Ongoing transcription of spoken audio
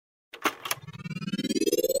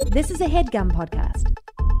This is a HeadGum podcast.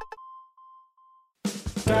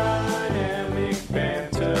 Dynamic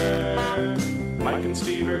banter. Mike and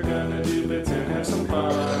Steve are gonna do bits and have some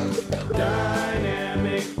fun.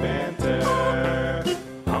 Dynamic banter.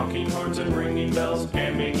 Honking horns and ringing bells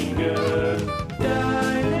and making good.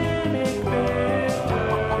 Dynamic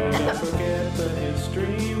banter. Don't forget the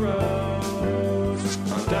history road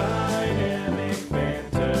on Dynamic banter.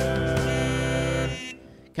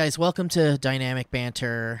 Guys, welcome to Dynamic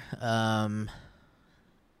Banter.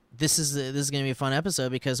 This is going to be a fun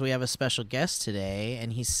episode because we have a special guest today,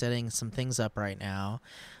 and he's setting some things up right now.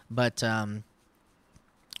 But Sam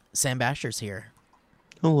Bashor's here.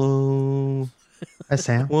 Hello. Hi,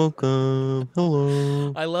 Sam. Welcome.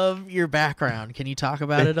 Hello. I love your background. Can you talk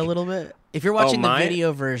about it a little bit? If you're watching the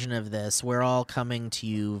video version of this, we're all coming to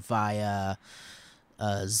you via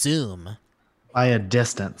Zoom. Via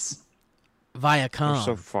distance. Via comm. We're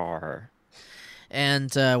so far.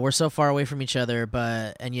 And we're so far away from each other,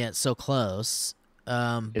 and yet so close.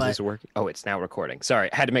 Is this working? Oh, it's now recording.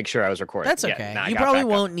 Sorry, I had to make sure I was recording. That's okay. You probably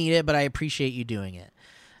won't need it, but I appreciate you doing it.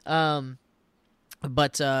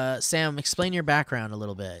 But Sam, explain your background a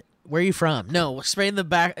little bit. Where are you from? No, explain the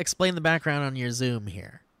background on your Zoom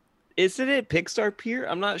here. Isn't it Pixar Pier?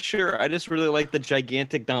 I'm not sure. I just really like the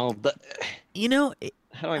gigantic Donald. You know,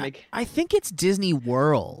 how do I make? I think it's Disney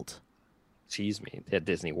World. Excuse me, at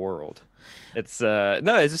Disney World. It's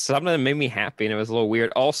it's just something that made me happy, and it was a little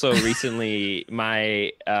weird. Also, recently,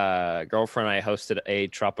 my girlfriend and I hosted a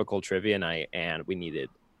tropical trivia night, and we needed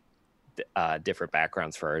different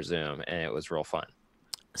backgrounds for our Zoom, and it was real fun.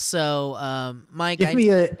 So, Mike, give me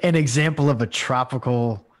an example of a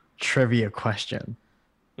tropical trivia question.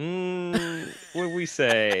 What would we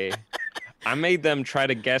say? I made them try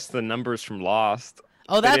to guess the numbers from Lost.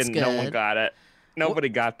 Oh, that's good. No one got it. Nobody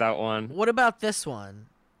got that one. What about this one?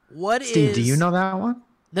 Steve, do you know that one?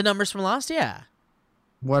 The numbers from Lost? Yeah.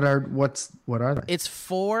 What are they? It's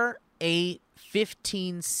 4, 8,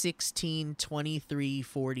 15, 16, 23,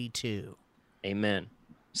 42. Amen.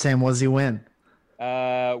 Sam, what does he win?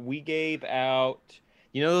 We gave out,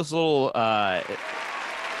 those little,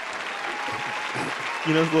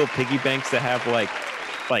 piggy banks that have like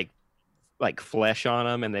flesh on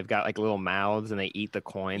them, and they've got like little mouths, and they eat the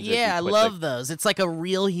coins. Yeah, I love those. It's like a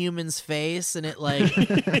real human's face, and it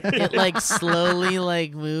slowly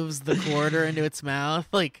moves the quarter into its mouth.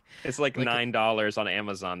 It's like $9 on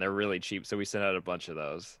Amazon. They're really cheap, so we sent out a bunch of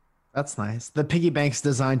those. That's nice. The piggy bank's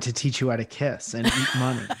designed to teach you how to kiss and eat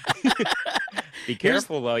money. Be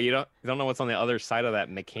careful though. You don't know what's on the other side of that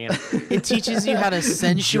mechanic. It teaches you how to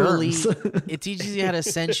sensually. It teaches you how to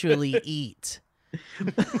sensually eat.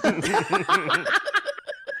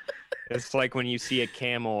 It's like when you see a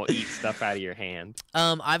camel eat stuff out of your hand.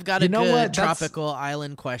 I've got a good tropical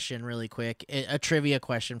island question really quick. A trivia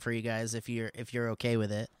question for you guys if you're okay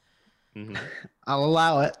with it. Mm-hmm. I'll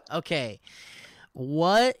allow it. Okay.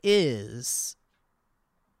 What is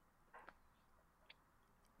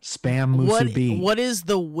Spam musubi? What is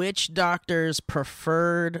the witch doctor's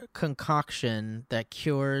preferred concoction that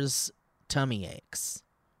cures tummy aches?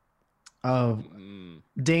 Oh,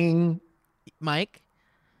 ding. Mike?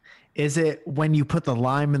 Is it when you put the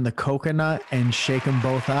lime in the coconut and shake them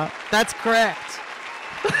both up? That's correct.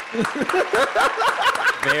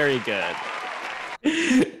 Very good.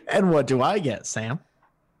 And what do I get, Sam?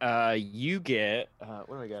 You get what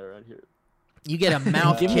do I got around here? You get a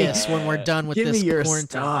mouth kiss when we're done with this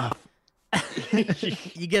quarantine.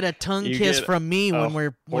 You get a tongue kiss from me when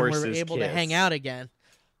we're able to hang out again.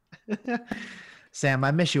 Sam,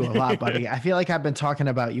 I miss you a lot, buddy. I feel like I've been talking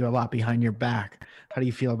about you a lot behind your back. How do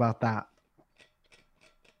you feel about that?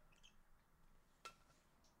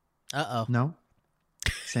 Uh-oh. No?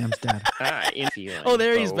 Sam's dead. Oh,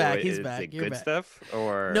 there he's back. He's back. Is it You're good back. Stuff?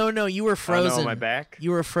 Or No, you were frozen. Oh, no, am I back?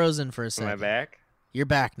 You were frozen for a second. Am I back? You're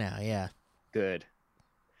back now, yeah. Good.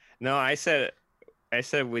 No, I said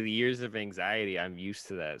with years of anxiety, I'm used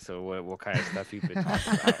to that. So what kind of stuff you've been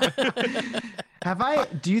talking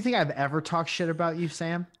about? Do you think I've ever talked shit about you,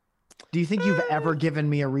 Sam? Do you think you've ever given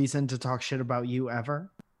me a reason to talk shit about you ever?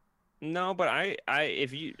 No, but I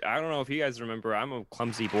don't know if you guys remember, I'm a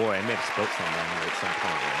clumsy boy. I may have spoke something on you at some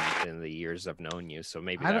point in the years I've known you. So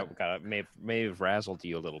maybe that may have razzled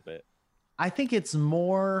you a little bit. I think it's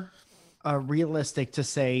more realistic to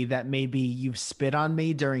say that maybe you've spit on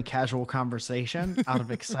me during casual conversation out of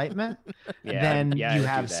excitement than you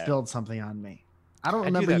have spilled something on me. I don't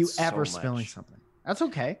remember you ever spilling something. That's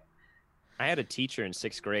okay. I had a teacher in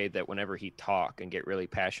 6th grade that whenever he'd talk and get really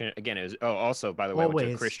passionate, again, it was, also, by the way, I went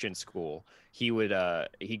to a Christian school. He would,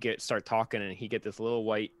 start talking and he'd get this little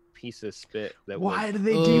white piece of spit. Why do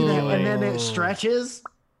they do that? And then it stretches?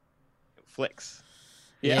 flicks.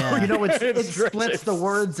 Yeah. You know, it splits the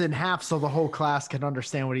words in half so the whole class can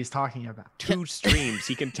understand what he's talking about. 2 streams.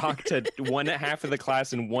 He can talk to one half of the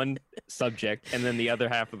class in one subject and then the other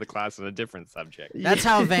half of the class in a different subject. That's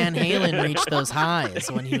how Van Halen reached those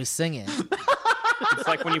highs when he was singing. It's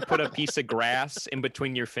like when you put a piece of grass in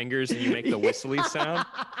between your fingers and you make the whistly sound.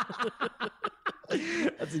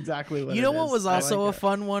 That's exactly what You know it what is. was also like a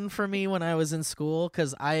fun one for me when I was in school?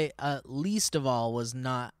 Because I, least of all, was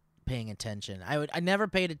not paying attention. I never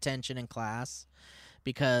paid attention in class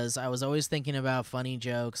because I was always thinking about funny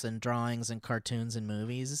jokes and drawings and cartoons and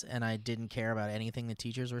movies, and I didn't care about anything the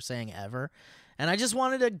teachers were saying ever. And I just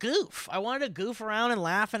wanted to goof. I wanted to goof around and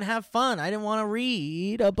laugh and have fun. I didn't want to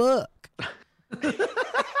read a book.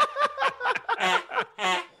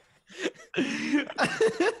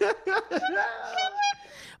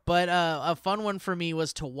 But a fun one for me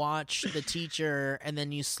was to watch the teacher and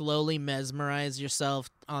then you slowly mesmerize yourself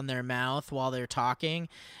on their mouth while they're talking.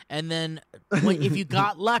 And then if you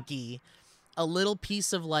got lucky, a little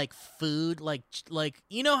piece of like food, like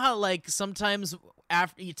you know how like sometimes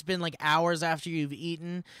after it's been like hours after you've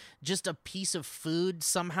eaten, just a piece of food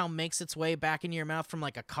somehow makes its way back into your mouth from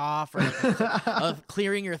like a cough or like a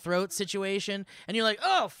clearing your throat situation, and you're like,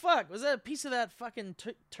 oh fuck, was that a piece of that fucking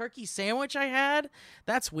turkey sandwich I had?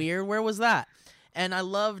 That's weird. Where was that? And I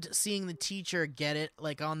loved seeing the teacher get it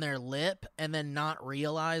like on their lip and then not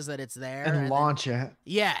realize that it's there. And launch it.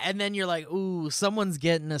 Yeah, and then you're like, ooh, someone's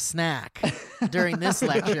getting a snack during this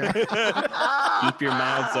lecture. Keep your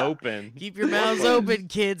mouths open. Keep your mouths open,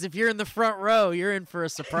 kids. If you're in the front row, you're in for a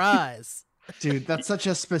surprise. Dude, that's such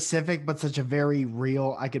a specific but such a very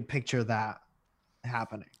real, I could picture that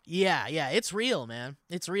happening. Yeah, it's real, man.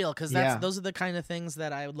 It's real because those are the kind of things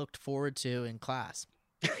that I looked forward to in class.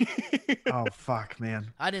 Oh fuck,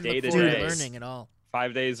 man! I didn't look forward to learning at all.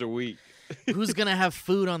 5 days a week. Who's gonna have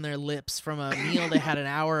food on their lips from a meal they had an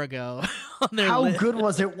hour ago? How good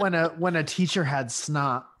was it when a teacher had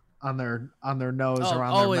snot on their nose or on their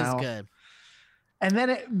mouth? Always good. And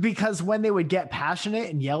then because when they would get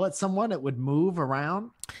passionate and yell at someone, it would move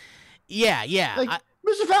around. Yeah. Like,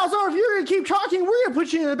 Mr. Falzo, if you're gonna keep talking, we're gonna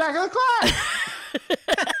put you in the back of the class.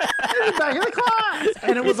 Back in the class,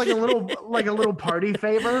 and it was like a little party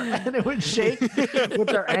favor, and it would shake with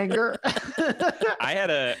their anger. I had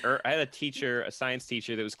a teacher, a science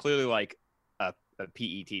teacher, that was clearly like a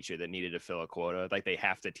PE teacher that needed to fill a quota. Like they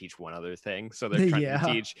have to teach one other thing, so they're trying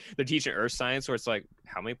to they're teaching earth science, where it's like,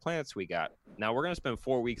 how many planets we got? Now we're gonna spend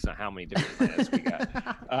 4 weeks on how many different planets we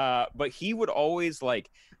got. But he would always but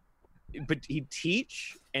he'd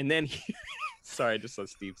teach, and then sorry, I just saw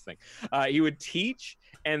Steve's thing. He would teach,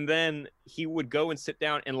 and then he would go and sit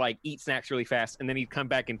down and like eat snacks really fast, and then he'd come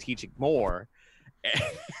back and teach more.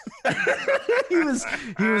 he was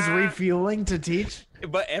refueling to teach.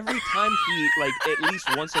 But every time he, like, at least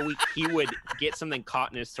once a week, he would get something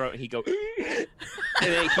caught in his throat, and he'd go, and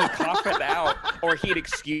then he'd cough it out, or he'd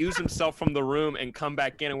excuse himself from the room and come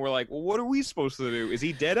back in, and we're like, well, what are we supposed to do? Is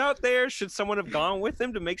he dead out there? Should someone have gone with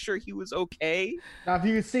him to make sure he was okay? Now, if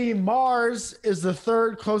you can see, Mars is the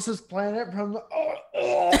third closest planet from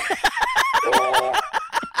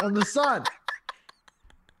the sun.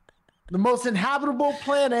 The most inhabitable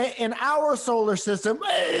planet in our solar system.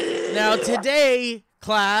 Now today,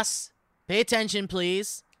 class, pay attention,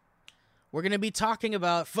 please. We're going to be talking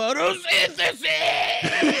about photosynthesis.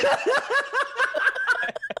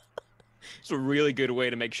 It's a really good way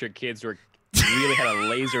to make sure kids really had a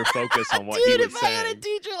laser focus on what he was saying. Dude, if I had a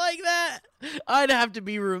teacher like that, I'd have to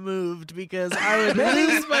be removed because I would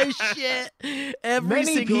lose my shit every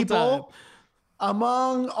single time.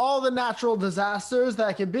 Among all the natural disasters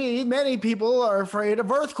that can be, many people are afraid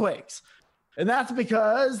of earthquakes. And that's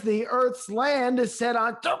because the Earth's land is set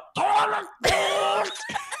on...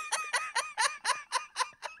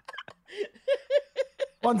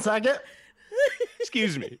 One second.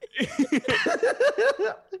 Excuse me.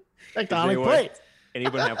 Tectonic plates.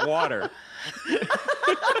 Anyone have water?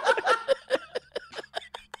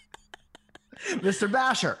 Mr.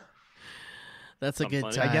 Bashor. That's a good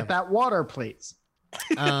time. I get that water, please.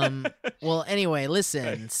 Well, anyway,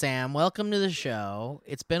 listen, Sam, welcome to the show.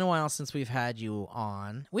 It's been a while since we've had you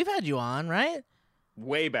on. We've had you on, right?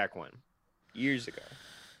 Way back when. Years ago.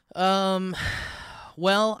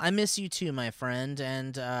 Well, I miss you too, my friend,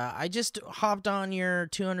 and I just hopped on your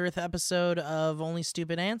 200th episode of Only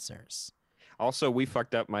Stupid Answers. Also, we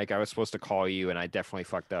fucked up, Mike. I was supposed to call you, and I definitely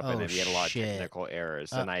fucked up, and then we had a lot of technical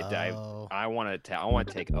errors. And I want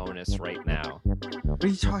to take onus right now. What are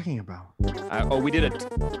you talking about? We did a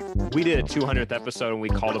 200th episode, and we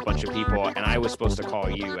called a bunch of people, and I was supposed to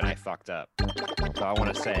call you, and I fucked up. So I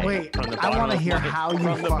want to say, wait, I want to hear how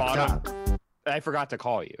you fucked up. I forgot to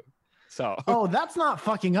call you. So. Oh, that's not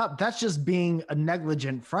fucking up. That's just being a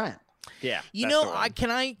negligent friend. Yeah. You know,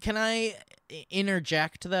 can I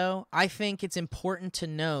interject though? I think it's important to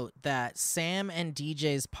note that Sam and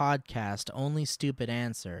DJ's podcast, Only Stupid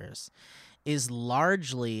Answers, is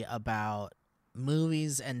largely about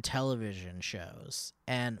movies and television shows.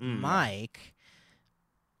 And Mike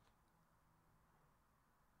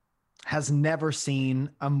has never seen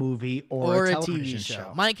a movie or a television TV show.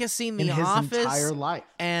 show. Mike has seen The in his Office entire life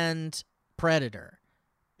and Predator.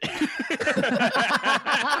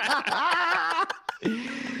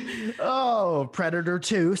 Oh, Predator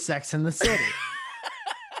 2, Sex in the City.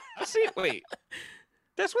 See, wait.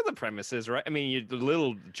 That's what the premise is, right? I mean, you're a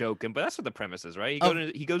little joking, but that's what the premise is, right?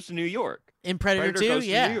 He goes to New York. In Predator 2?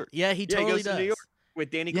 Yeah. Yeah, he totally goes does. to New York with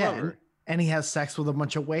Danny Glover. And he has sex with a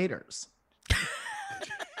bunch of waiters.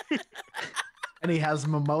 And he has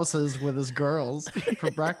mimosas with his girls for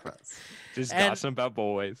breakfast. Just gossiping about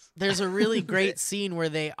boys. There's a really great scene where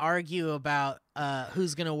they argue about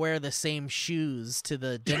who's going to wear the same shoes to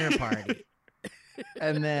the dinner party.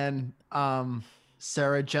 And then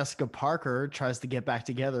Sarah Jessica Parker tries to get back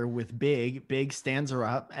together with Big. Big stands her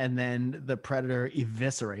up, and then the Predator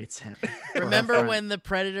eviscerates him. Remember when the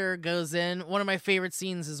Predator goes in? One of my favorite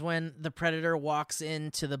scenes is when the Predator walks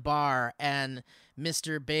into the bar and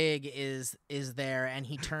Mr. Big is there, and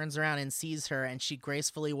he turns around and sees her, and she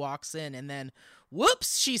gracefully walks in, and then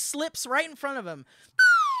whoops, she slips right in front of him.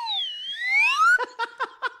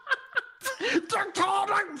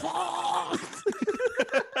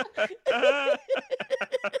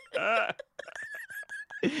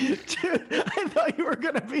 Dude, I thought you were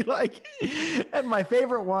gonna be like, and my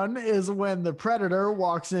favorite one is when the Predator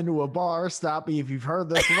walks into a bar. Stop me if you've heard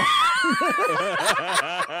this one.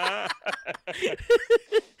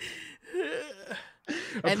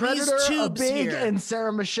 A Predator, a Big, here. And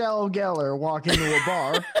Sarah Michelle Gellar walk into a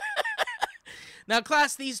bar. Now,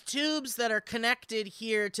 class, these tubes that are connected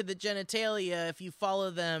here to the genitalia, if you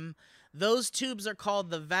follow them, those tubes are called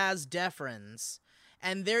the vas deferens,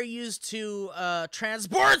 and they're used to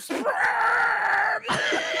transport sperm.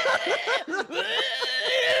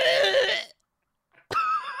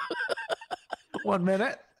 1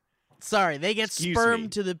 minute. Sorry, they get sperm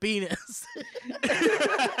to the penis.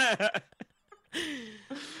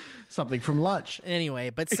 Something from lunch. Anyway,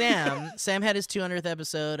 but Sam had his 200th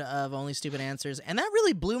episode of Only Stupid Answers, and that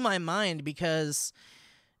really blew my mind because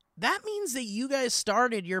that means that you guys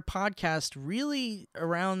started your podcast really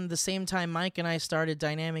around the same time Mike and I started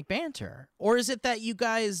Dynamic Banter. Or is it that you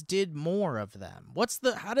guys did more of them?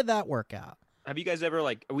 How did that work out? Have you guys ever,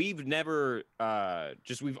 we've never,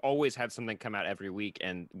 we've always had something come out every week,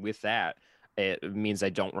 and with that, it means I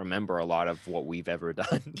don't remember a lot of what we've ever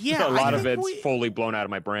done. Yeah, a lot of it's fully blown out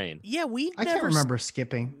of my brain. Yeah, I can't remember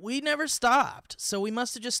skipping. We never stopped, so we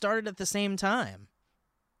must have just started at the same time.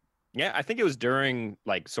 Yeah, I think it was during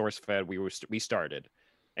SourceFed we started,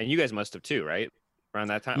 and you guys must have too, right? Around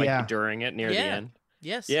that time, during it near the end.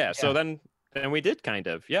 Yes. Yeah. So then we did kind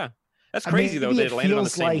of. Yeah, that's crazy though. They landed on the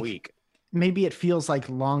same week. Maybe it feels like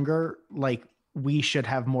longer. Like we should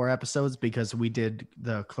have more episodes because we did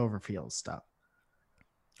the Cloverfield stuff.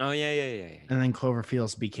 Oh yeah. And then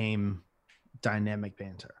Cloverfields became Dynamic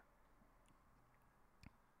Banter.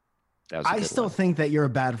 I still think that you're a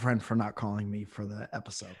bad friend for not calling me for the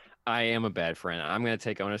episode. I am a bad friend. I'm going to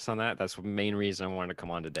take onus on that. That's the main reason I wanted to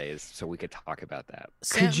come on today, is so we could talk about that.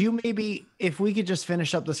 Could you maybe, if we could just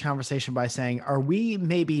finish up this conversation by saying, are we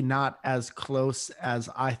maybe not as close as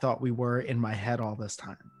I thought we were in my head all this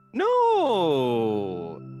time?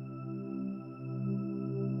 No.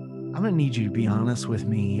 I'm going to need you to be honest with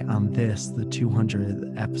me on this, the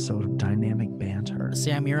 200th episode of Dynamic Banter.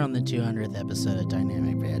 Sam, you're on the 200th episode of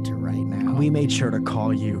Dynamic Banter right now. We made sure to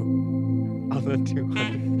call you on the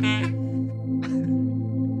 200th.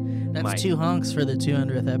 That's Mike. 2 honks for the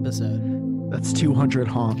 200th episode. That's 200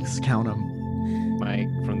 honks. Count them. Mike,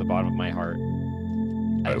 from the bottom of my heart,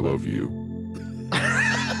 I love you.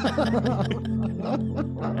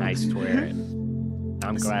 I swear it.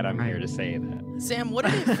 I'm glad I'm here to say that. Sam, what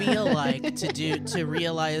did it feel like to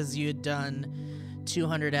realize you had done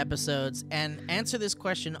 200 episodes? And answer this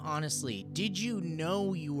question honestly. Did you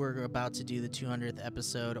know you were about to do the 200th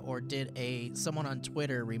episode, or did someone on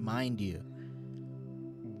Twitter remind you?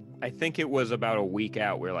 I think it was about a week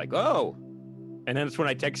out. We were like, oh. And then it's when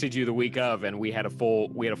I texted you the week of, and we had a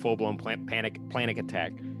full-blown panic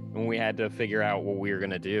attack, and we had to figure out what we were going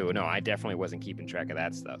to do. No, I definitely wasn't keeping track of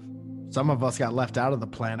that stuff. Some of us got left out of the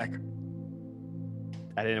panic.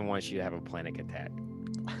 I didn't want you to have a panic attack.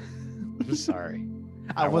 I'm sorry.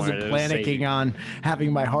 I wasn't panicking on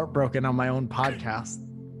having my heart broken on my own podcast.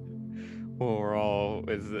 Well, we're all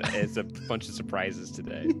it's a bunch of surprises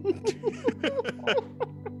today.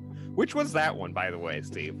 Which was that one, by the way,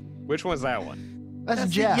 Steve? Which one's that one? That's the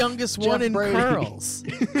Jeff. youngest Jeff one in Brady. curls.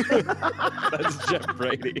 That's Jeff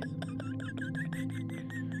Brady.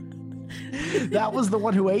 That was the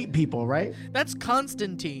one who ate people, right? That's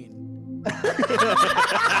Constantine.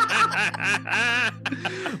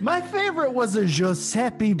 My favorite was a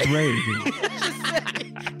Giuseppe Brady.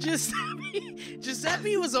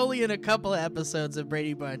 Giuseppe was only in a couple of episodes of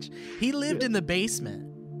Brady Bunch. He lived in the basement.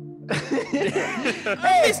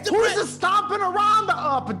 Hey, who's stomping around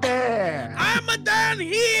up there? I'm down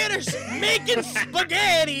here making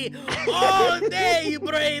spaghetti all day,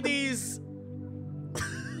 Brady's.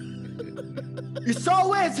 It's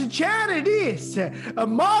always Janet this,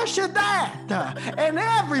 Marsha that, and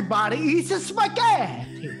everybody eats a spaghetti.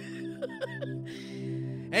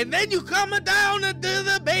 And then you come down into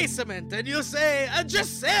the basement and you say,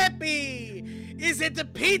 Giuseppe, is it a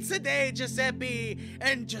pizza day, Giuseppe?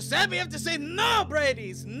 And Giuseppe have to say, no,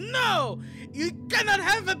 Brady's, no. You cannot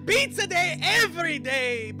have a pizza day every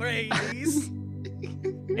day, Brady's.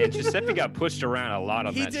 Yeah, Giuseppe got pushed around a lot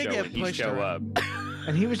on He that did show get when he pushed show around. up.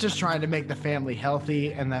 And he was just trying to make the family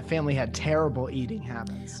healthy, and that family had terrible eating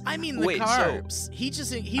habits. I mean, the carbs. He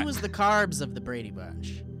was the carbs of the Brady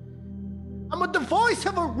Bunch. I'm the voice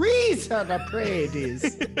of a reason,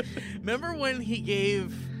 Brady's. Remember when he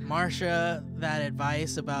gave Marsha that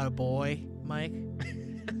advice about a boy, Mike?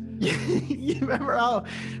 You remember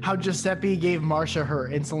how Giuseppe gave Marsha her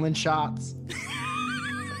insulin shots?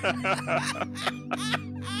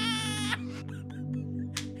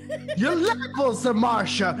 Your levels,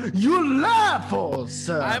 Marsha. Your levels.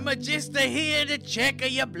 I'm just here to check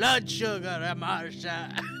your blood sugar,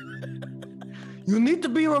 Marsha. You need to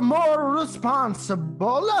be more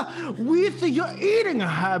responsible with your eating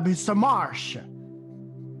habits, Marsha.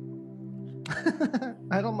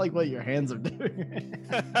 I don't like what your hands are doing.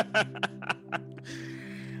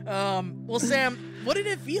 Well, Sam, what did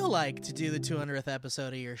it feel like to do the 200th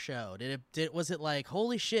episode of your show? Was it like,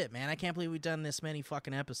 holy shit, man, I can't believe we've done this many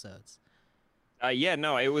fucking episodes? Yeah,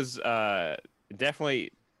 no, it was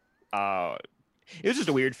definitely it was just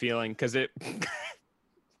a weird feeling because it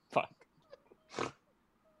fuck.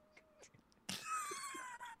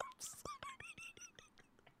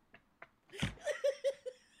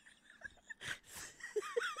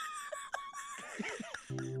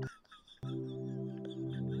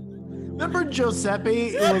 Remember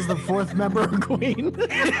Giuseppe was the fourth member of Queen?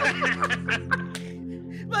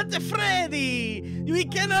 But Freddy, we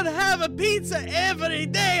cannot have a pizza every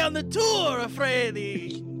day on the tour,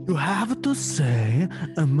 Freddy. You have to say,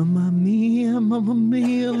 Mamma mia,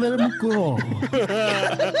 let him go.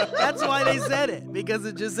 That's why they said it, because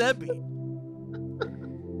of Giuseppe.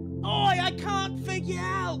 Oh, I can't figure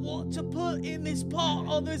out what to put in this part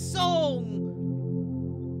of the song.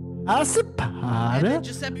 And then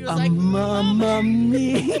Giuseppe was like, Mamma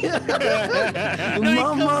mia,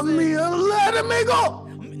 Mamma mia, let me go.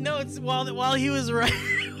 No, it's while he was writing,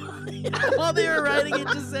 while they were writing it,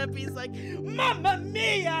 Giuseppe's like, Mamma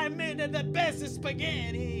mia, I made the best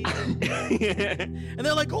spaghetti. And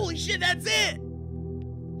they're like, holy shit, that's it.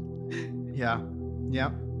 Yeah.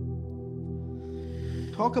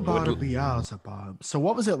 Talk about a Beelzebub. So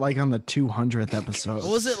what was it like on the 200th episode?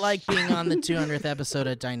 What was it like being on the 200th episode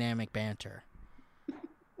of Dynamic Banter?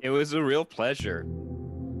 It was a real pleasure.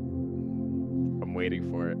 I'm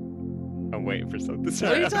waiting for it. I'm waiting for something. What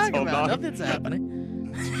are you talking about? Nothing's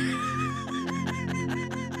happening.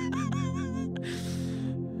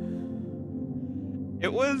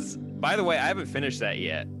 It was, by the way, I haven't finished that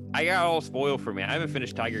yet. I got all spoiled for me. I haven't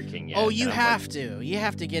finished Tiger King yet. Oh, you have to. You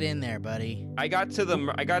have to get in there, buddy. I got to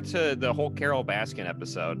the whole Carol Baskin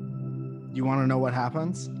episode. You want to know what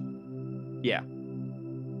happens? Yeah.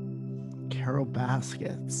 Carol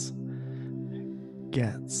Baskets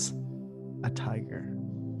gets a tiger.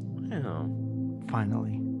 Oh.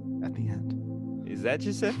 Finally, at the end. Is that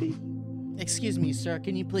Giuseppe? Excuse me, sir.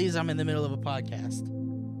 Can you please? I'm in the middle of a podcast.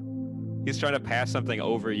 He's trying to pass something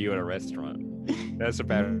over you at a restaurant. That's a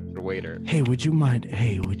bad waiter. Hey, would you mind?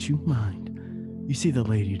 You see the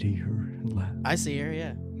lady to your left? I see her,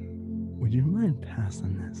 yeah. Would you mind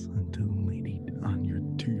passing this to the lady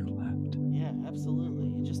to your left? Yeah,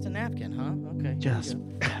 absolutely. Just a napkin, huh? Okay. Just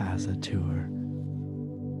pass it to her.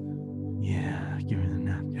 Yeah, give her the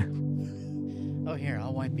napkin. Oh, here,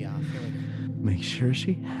 I'll wipe you off. Here we go. Make sure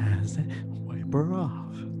she has it. Wipe her off.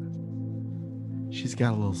 She's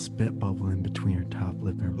got a little spit bubble in between her top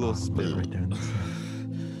lip and her bottom lip right there in the center.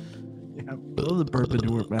 Yeah, blow the burp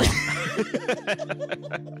into her mouth.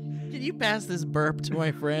 Can you pass this burp to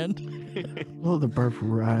my friend? Oh, the burp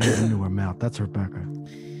right into her mouth. That's Rebecca.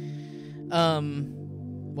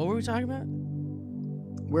 What were we talking about?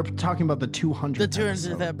 We're talking about the 200th The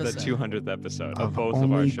 200th episode. The 200th episode of both only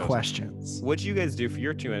of our shows. Questions. What'd you guys do for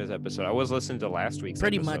your 200th episode? I was listening to last week's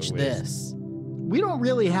Pretty episode. much this. We don't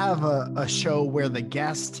really have a show where the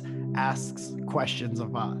guest asks questions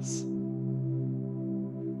of us.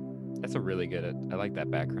 That's a really good. I like that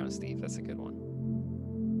background, Steve. That's a good one.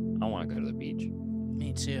 I want to go to the beach.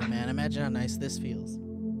 Me too, man. Imagine how nice this feels.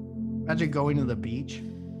 Imagine going to the beach.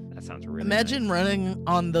 That sounds really Imagine nice. running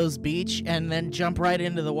on those beach and then jump right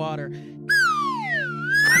into the water.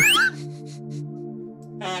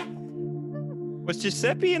 Was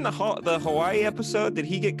Giuseppe in the Hawaii episode? Did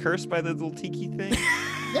he get cursed by the little tiki thing?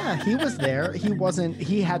 Yeah, he was there.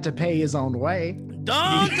 He had to pay his own way.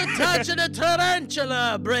 Don't touch the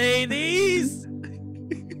tarantula, Brady's.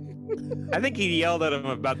 I think he yelled at him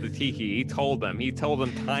about the tiki. He told them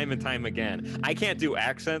time and time again. I can't do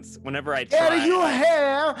accents whenever I try. Get your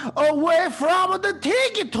hair away from the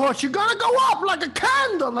tiki torch. You're gonna go up like a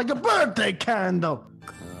candle, like a birthday candle.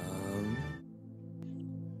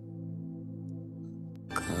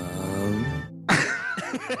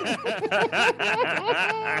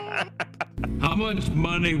 How much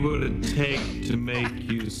money would it take to make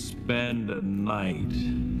you spend a night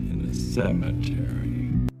in a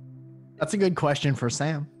cemetery? That's a good question for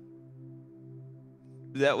Sam.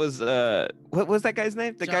 That was what was that guy's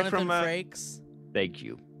name? The Jonathan guy from Frakes Thank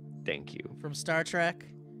you. from Star Trek.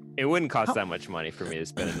 It wouldn't cost that much money for me to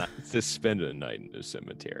spend a night in the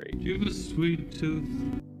cemetery. Do you have a sweet tooth?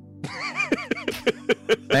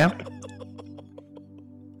 Sam?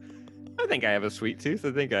 I think I have a sweet tooth.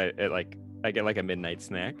 I think I get like a midnight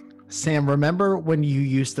snack. Sam, remember when you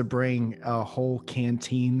used to bring a whole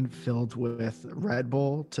canteen filled with Red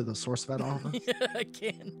Bull to the SourceFed office? A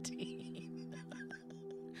canteen.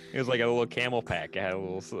 It was like a little camel pack. It had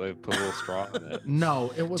put a little straw in it.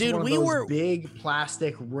 No, it was Dude, one of we those were- big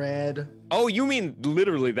plastic red. Oh, you mean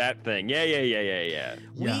literally that thing? Yeah. Yeah.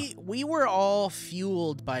 We were all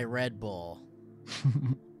fueled by Red Bull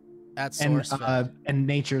at and SourceFed. and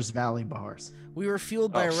Nature's Valley bars. We were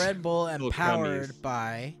fueled by Oh, Red Bull and little powered crummies.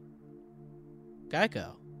 by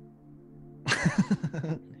Geico.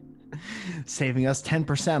 Saving us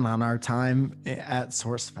 10% on our time at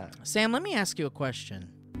SourceFed. Sam, let me ask you a question.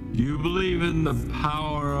 Do you believe in the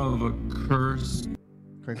power of a curse?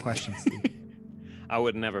 Great question, Steve. I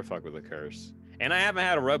would never fuck with a curse. And I haven't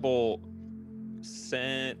had a Red Bull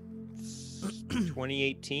since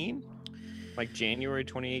 2018, like January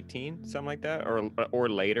 2018, something like that, or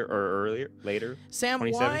later or later. Sam, why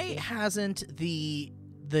 2017? hasn't the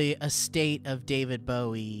estate of David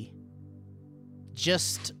Bowie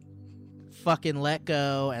just fucking let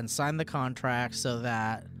go and sign the contract so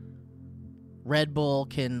that Red Bull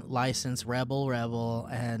can license Rebel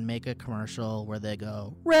and make a commercial where they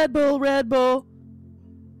go, Red Bull,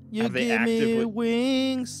 you Have they give me actively-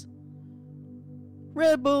 wings.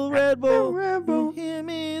 Red Bull, you hear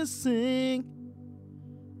me sing.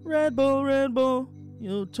 Red Bull,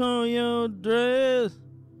 you turn your dress.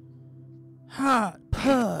 Hot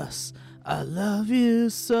puss, I love you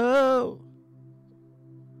so.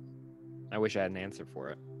 I wish I had an answer for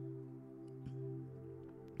it.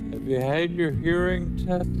 Have you had your hearing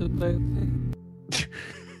tested lately?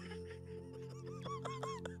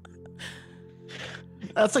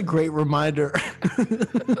 That's a great reminder.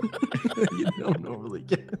 You don't normally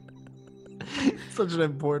get such an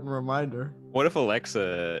important reminder. What if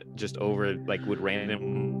Alexa just would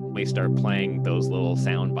randomly start playing those little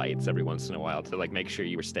sound bites every once in a while to make sure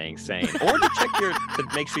you were staying sane, or to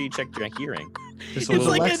make sure you checked your hearing? Just a It's little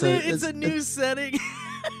like Alexa, it's a new setting.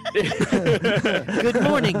 Good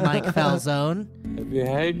morning, Mike Falzone. Have you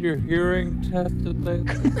had your hearing tested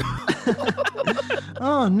lately?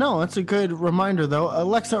 Oh, no, that's a good reminder, though.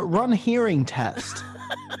 Alexa, run hearing test.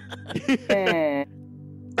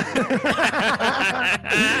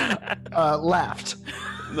 Left.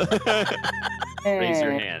 Raise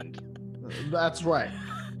your hand. That's right.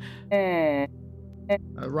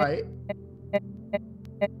 Right.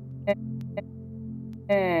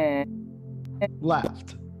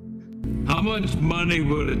 Left. How much money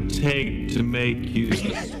would it take to make you a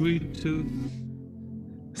sweet tooth?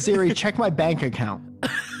 Siri, check my bank account.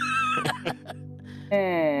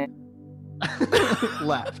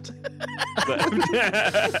 Left.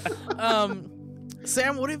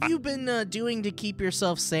 Sam, what have you been doing to keep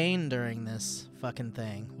yourself sane during this fucking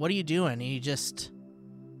thing? What are you doing?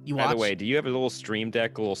 You watch? By the way, do you have a little Stream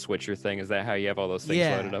Deck, a little switcher thing? Is that how you have all those things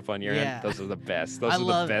Yeah, loaded up on your yeah. end? Those are the best. Those I are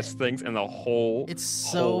love the best things in the whole It's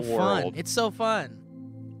so whole fun. world. It's so fun.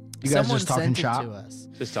 You guys Someone just talking sent it shop? to us.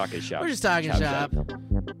 Just talking shop. We're just talking shop.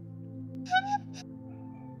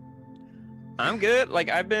 I'm good. Like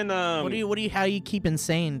I've been How you keep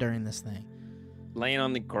insane during this thing? laying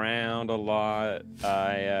on the ground a lot.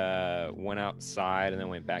 I went outside and then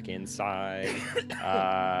went back inside.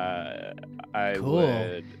 I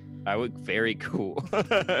would very cool.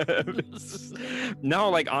 No,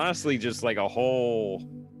 like honestly, just like a whole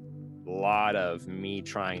lot of me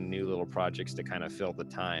trying new little projects to kind of fill the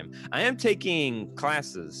time. I am taking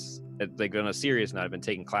classes. Like on a serious note, I've been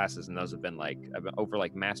taking classes, and those have been like I've been over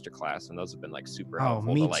like master class, and those have been like super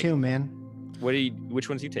helpful. Me to, like, too, man. Which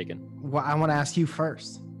ones you taking? Well, I want to ask you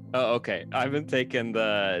first. Oh, okay. I've been taking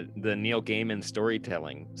the Neil Gaiman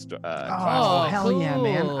storytelling class. Oh, hell cool. yeah,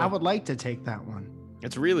 man! I would like to take that one.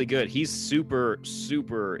 It's really good. He's super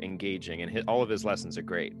engaging, and all of his lessons are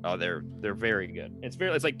great. Oh, they're very good.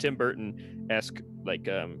 It's like Tim Burton-esque, like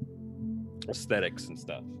aesthetics and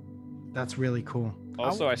stuff. That's really cool.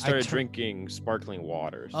 Also, I started drinking sparkling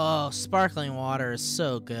waters. Oh, sparkling water is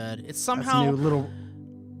so good. It's somehow That's a new little.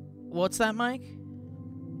 What's that, Mike?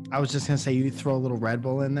 I was just gonna say you throw a little Red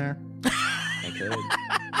Bull in there. I could.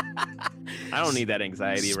 I don't need that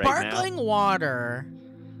anxiety right now. Sparkling water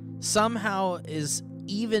somehow is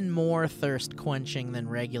even more thirst quenching than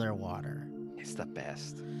regular water. It's the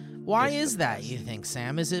best. Why is that, you think,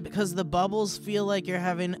 Sam? Is it because the bubbles feel like you're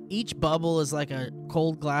having... Each bubble is like a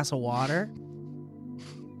cold glass of water?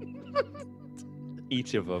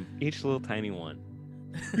 Each of them. Each little tiny one.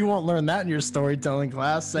 You won't learn that in your storytelling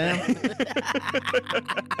class, Sam.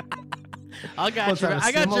 I got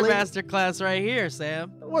your master class right here,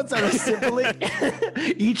 Sam. What's that, a simile?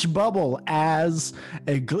 Each bubble as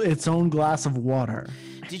its own glass of water.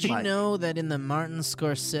 Did you know that in the Martin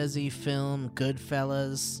Scorsese film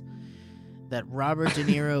Goodfellas, that Robert De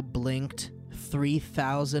Niro blinked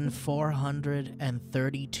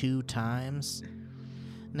 3,432 times?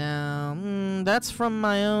 Now, that's from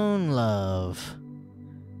my own love.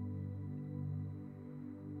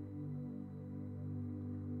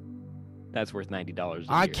 That's worth $90 a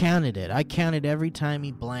I year. counted it. I counted every time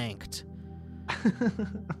he blanked. All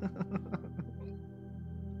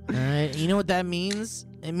right. You know what that means?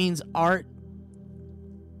 It means art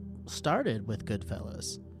started with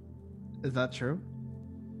Goodfellas. Is that true?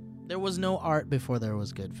 There was no art before there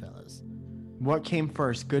was Goodfellas. What came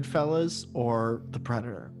first, Goodfellas or The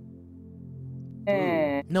Predator?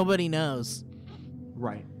 Nobody knows.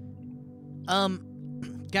 Right.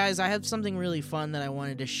 Guys, I have something really fun that I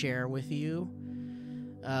wanted to share with you.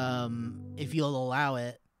 If you'll allow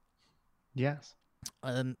it. Yes.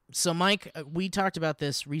 So, Mike, we talked about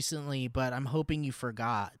this recently, but I'm hoping you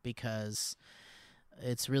forgot because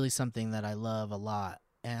it's really something that I love a lot.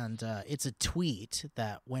 And it's a tweet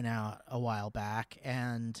that went out a while back,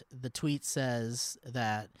 and the tweet says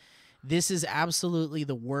that this is absolutely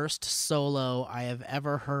the worst solo I have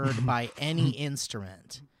ever heard by any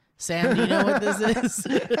instrument. Sam, do you know what this is?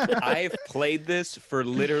 I've played this for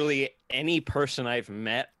literally any person I've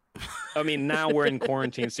met. I mean, now we're in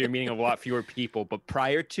quarantine, so you're meeting a lot fewer people. But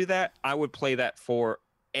prior to that, I would play that for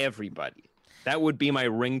everybody. That would be my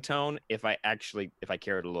ringtone if I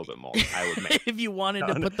cared a little bit more. I would make. If you wanted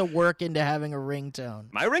to put the work into having a ringtone.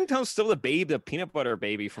 My ringtone's still the peanut butter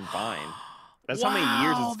baby from Vine. That's how many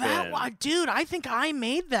years it's been. Dude, I think I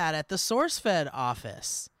made that at the SourceFed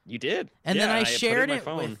office. You did. And then I shared it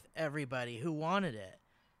with everybody who wanted it.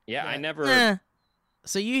 Yeah, I never...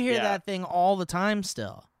 So you hear that thing all the time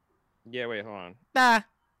still. Yeah, wait, hold on.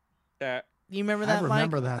 You remember that, Mike? I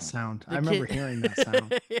remember that sound. I remember hearing that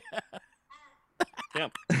sound.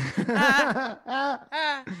 Yep.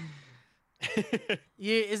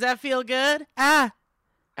 Does that feel good? Yeah.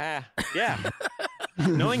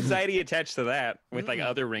 No anxiety attached to that with like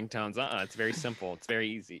other ringtones. It's very simple. It's very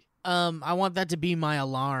easy. I want that to be my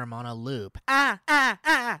alarm on a loop.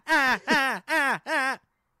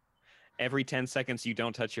 Every 10 seconds you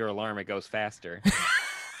don't touch your alarm, it goes faster.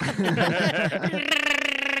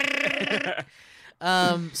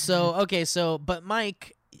 But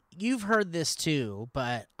Mike, you've heard this too,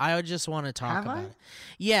 but I just want to talk about it.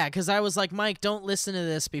 Yeah, because I was like, Mike, don't listen to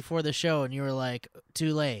this before the show, and you were like,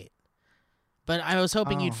 too late. But I was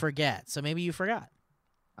hoping you'd forget, so maybe you forgot.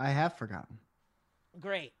 I have forgotten.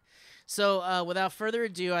 Great. So without further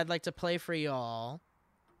ado, I'd like to play for y'all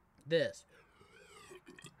this.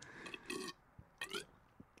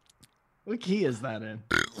 What key is that in?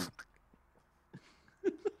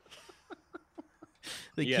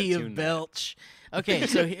 The key of belch. Okay,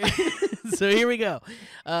 so here we go.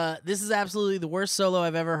 This is absolutely the worst solo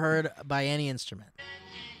I've ever heard by any instrument.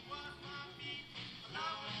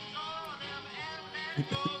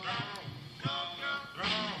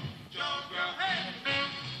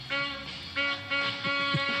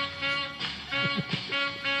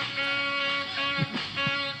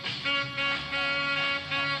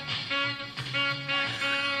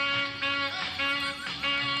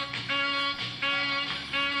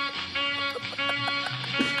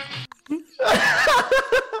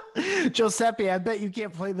 Giuseppe, I bet you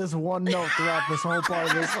can't play this one note throughout this whole part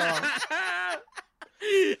of the song.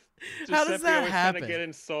 How does that happen? Get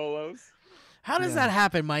in solos. How does that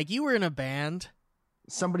happen, Mike? You were in a band.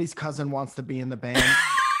 Somebody's cousin wants to be in the band.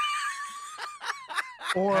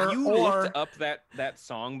 Have you looked up that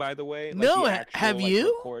song, by the way? Like no, the actual, have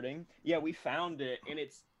you? Recording? Yeah, we found it,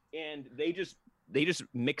 and they just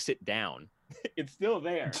mix it down. It's still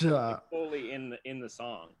there, like fully in the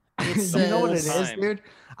song. You know what it is, dude?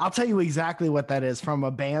 I'll tell you exactly what that is from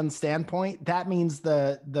a band standpoint. That means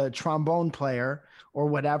the trombone player or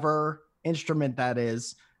whatever instrument that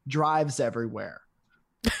is drives everywhere,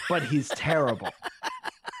 but he's terrible.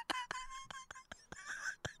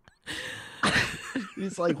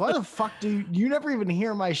 He's like, what the fuck, dude? You never even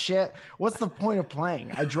hear my shit. What's the point of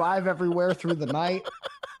playing? I drive everywhere through the night.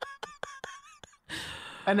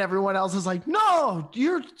 And everyone else is like, no,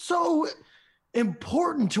 you're so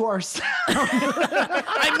important to our sound.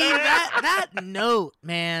 I mean, that note,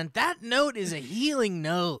 man, that note is a healing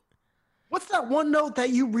note. What's that one note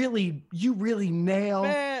that you really nail?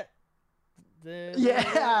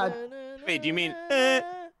 Yeah. Wait, do you mean?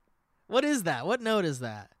 What is that? What note is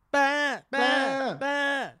that? Bah, bah,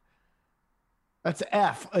 bah. That's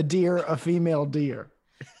F, a deer, a female deer.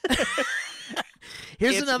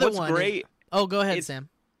 Here's another what's one. Great. Oh, go ahead, Sam.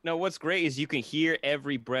 No, what's great is you can hear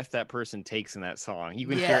every breath that person takes in that song. You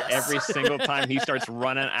can hear every single time he starts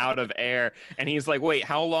running out of air. And he's like, wait,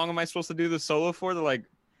 how long am I supposed to do the solo for? They're like,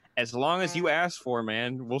 as long as you ask for,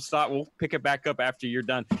 man. We'll stop. We'll pick it back up after you're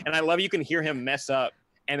done. And I love you can hear him mess up,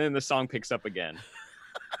 and then the song picks up again.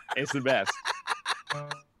 It's the best.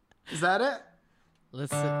 Is that it?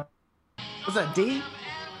 Listen. Was that D? Yeah,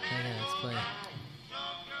 let's play it.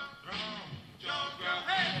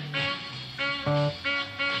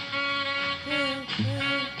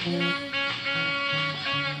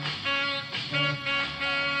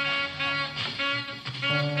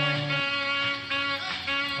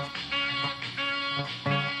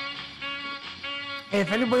 Hey,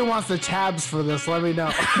 if anybody wants the tabs for this, let me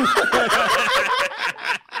know.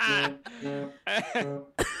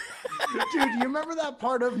 Dude, you remember that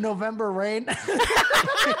part of November Rain?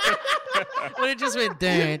 When it just went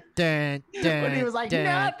dun, dun, dun, when he was like, dun.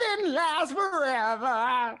 nothing lasts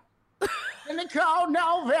forever in the cold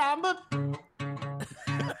November.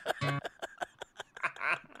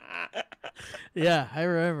 Yeah, I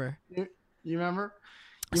remember. You remember?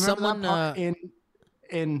 You Someone that part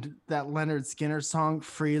in that Leonard Skinner song,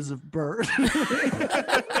 "Free as a Bird"?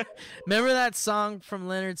 Remember that song from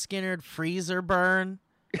Leonard Skinner, "Freezer Burn"?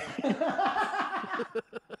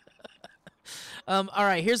 All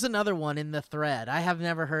right, here's another one in the thread. I have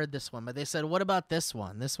never heard this one, but they said, what about this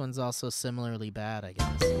one? This one's also similarly bad, I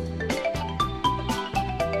guess.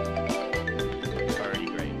 Already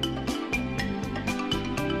great.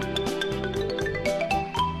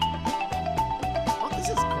 Oh, this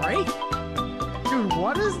is great. Dude,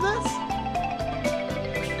 what is this?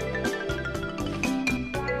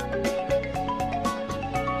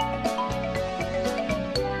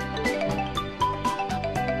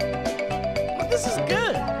 This is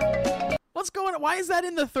good. What's going on? Why is that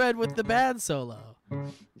in the thread with the bad solo?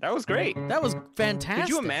 That was great. That was fantastic. Could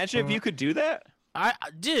you imagine if you could do that?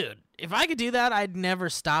 Dude, if I could do that, I'd never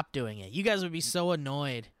stop doing it. You guys would be so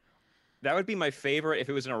annoyed. That would be my favorite if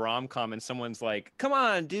it was in a rom-com and someone's like, come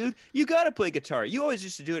on, dude, you got to play guitar. You always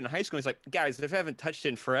used to do it in high school. He's like, guys, if I haven't touched it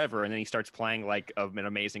in forever. And then he starts playing like an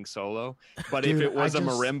amazing solo. But dude, if it was a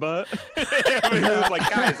marimba, it was like,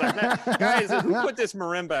 guys, who put this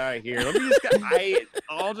marimba out here? Let me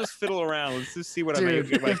I'll just fiddle around. Let's just see what I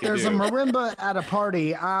make. If there's a marimba at a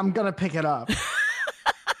party, I'm going to pick it up.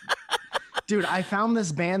 Dude, I found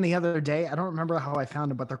this band the other day. I don't remember how I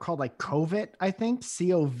found it, but they're called like Covet, I think.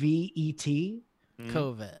 Covet.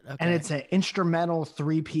 Covet. Okay. And it's an instrumental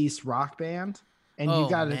 3-piece rock band. And you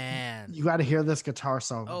gotta hear this guitar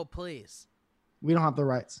solo. Oh, please. We don't have the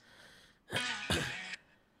rights.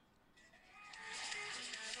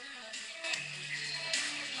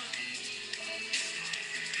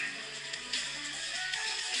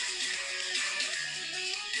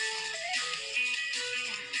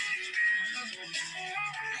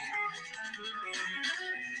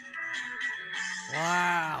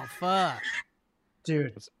 Wow, fuck.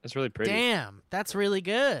 Dude. It's really pretty. Damn, that's really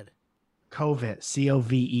good. Covet,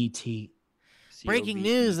 Covet. Breaking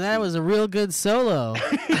news, that was a real good solo.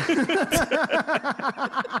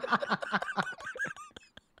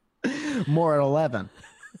 More at 11.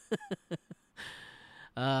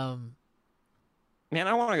 Man,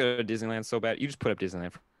 I want to go to Disneyland so bad. You just put up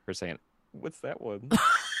Disneyland for a second. What's that one?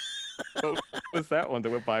 was that one that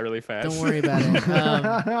went by really fast? Don't worry about it.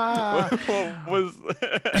 What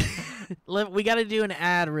was? We got to do an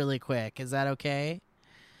ad really quick. Is that okay?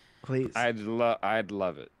 Please. I'd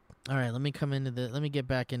love it. All right, let me get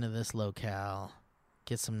back into this locale.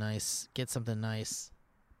 Get something nice,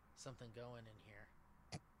 something going in here.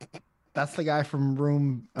 That's the guy from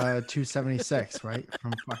room 276, right?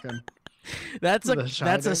 From fucking. That's a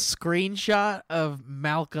screenshot of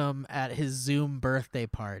Malcolm at his Zoom birthday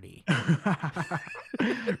party. I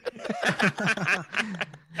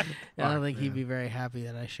don't think he'd be very happy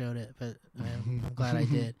that I showed it, but I'm glad I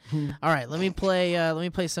did. All right, let me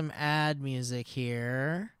play some ad music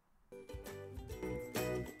here.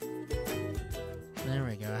 There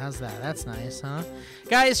we go. How's that? That's nice, huh?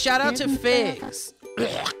 Guys, shout out to Figs.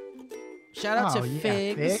 Shout out to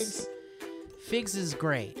Figs. Figs is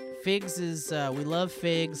great. Figs is, we love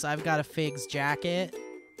Figs. I've got a Figs jacket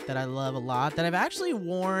that I love a lot that I've actually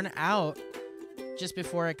worn out just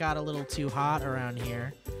before it got a little too hot around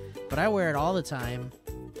here. But I wear it all the time.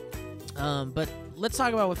 But let's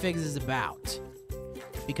talk about what Figs is about.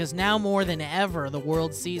 Because now more than ever, the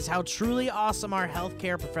world sees how truly awesome our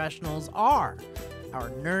healthcare professionals are. Our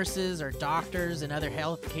nurses, our doctors, and other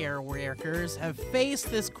healthcare workers have faced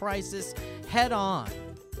this crisis head on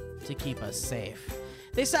to keep us safe.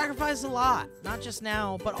 They sacrifice a lot, not just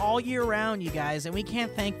now, but all year round, you guys, and we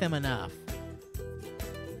can't thank them enough.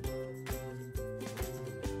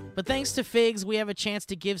 But thanks to Figs, we have a chance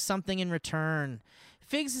to give something in return.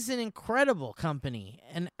 Figs is an incredible company,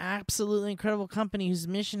 an absolutely incredible company whose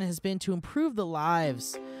mission has been to improve the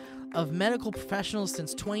lives of medical professionals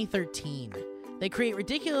since 2013. They create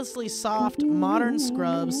ridiculously soft, modern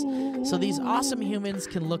scrubs so these awesome humans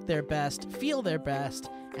can look their best, feel their best,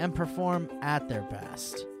 and perform at their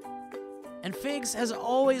best. And Figs has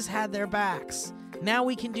always had their backs. Now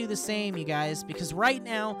we can do the same, you guys, because right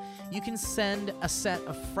now you can send a set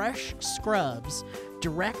of fresh scrubs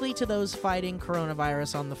directly to those fighting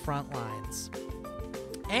coronavirus on the front lines.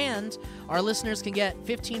 And our listeners can get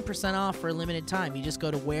 15% off for a limited time. You just go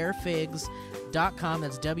to wearfigs.com,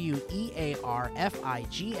 that's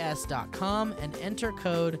wearfigs.com, and enter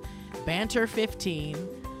code BANTER15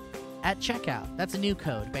 at checkout. That's a new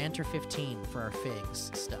code, BANTER15, for our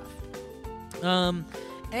Figs stuff.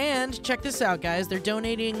 And check this out, guys. They're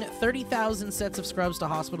donating 30,000 sets of scrubs to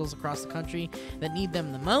hospitals across the country that need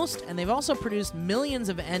them the most, and they've also produced millions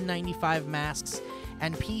of N95 masks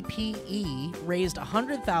and PPE, raised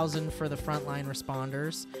 $100,000 for the Frontline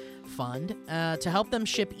Responders Fund to help them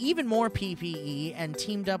ship even more PPE, and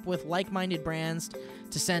teamed up with like-minded brands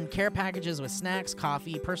to send care packages with snacks,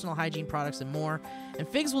 coffee, personal hygiene products, and more. And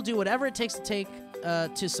Figs will do whatever it takes to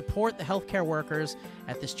support the healthcare workers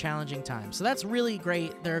at this challenging time. So that's really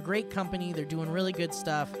great. They're a great company. They're doing really good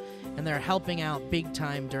stuff, and they're helping out big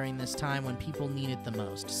time during this time when people need it the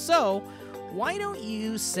most. So why don't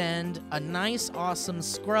you send a nice, awesome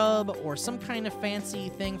scrub or some kind of fancy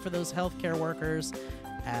thing for those healthcare workers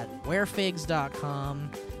at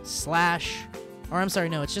wearfigs.com it's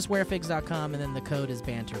just wearfigs.com, and then the code is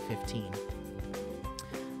BANTER15.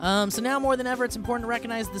 So now more than ever, it's important to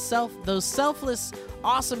recognize those selfless,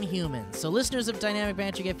 awesome humans. So listeners of Dynamic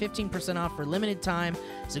Banter get 15% off for limited time.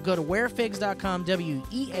 So go to wearfigs.com,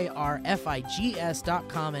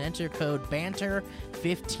 wearfigs.com, and enter code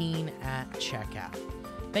BANTER15 at checkout.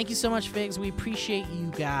 Thank you so much, Figs. We appreciate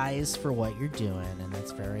you guys for what you're doing, and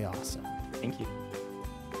that's very awesome. Thank you.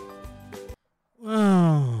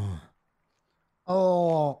 Oh.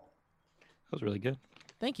 That was really good.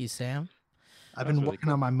 Thank you, Sam. I've been working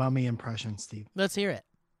on my mummy impression, Steve. Let's hear it.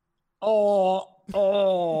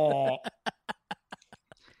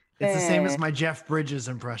 It's the same as my Jeff Bridges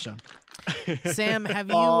impression. Sam, have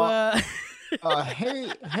you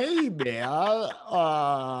hey man.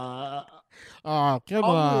 Come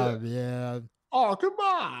on, man.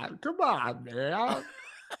 Come on, man.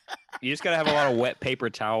 You just gotta have a lot of wet paper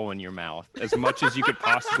towel in your mouth, as much as you could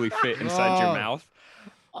possibly fit inside your mouth.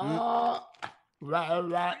 I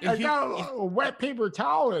got a wet paper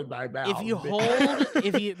towel in my mouth.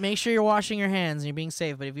 If you make sure you're washing your hands and you're being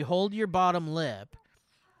safe, but if you hold your bottom lip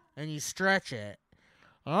and you stretch it,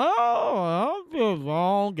 I'm just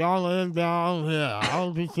all going down here.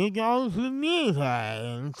 I'll be taking off the knee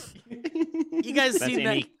hands. You guys seen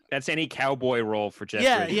that? That's any cowboy role for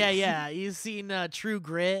Jeff. Yeah. You've seen True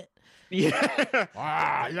Grit. Yeah.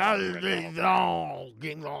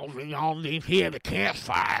 Getting on here the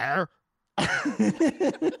campfire.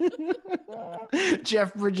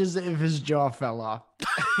 Jeff Bridges, if his jaw fell off.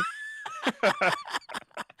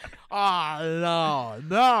 No,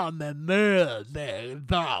 me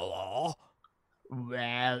fellow.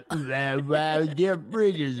 Jeff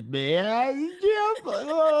Bridges, man.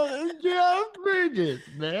 Jeff Bridges,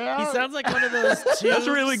 man. He sounds like one of those tubes. That's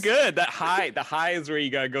really good. The high is where you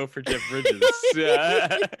gotta go for Jeff Bridges.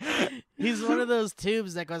 He's one of those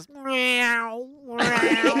tubes that goes meow,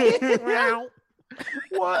 meow, meow.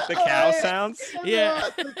 What? The cow sounds? Yeah.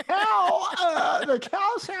 The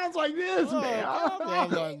cow sounds like this, man.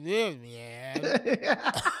 Sounds like this,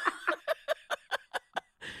 man.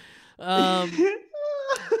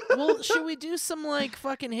 Well, should we do some like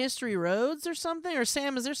fucking history roads or something? Or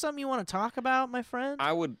Sam, is there something you want to talk about, my friend?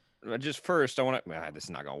 I would just first. I want to. This is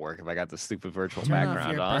not gonna work if I got the stupid virtual Turn off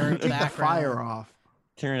background your on. bird Keep the background. fire off.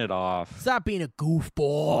 Turn it off. Stop being a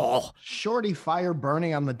goofball. Shorty fire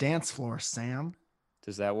burning on the dance floor, Sam.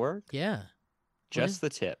 Does that work? Yeah. Just the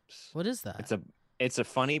tips. What is that? It's a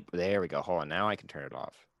funny. There we go. Hold on. Now I can turn it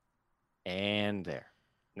off. And there.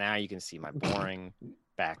 Now you can see my boring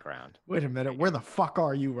background. Wait a minute. Where the fuck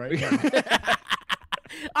are you right now?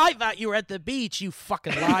 I thought you were at the beach, you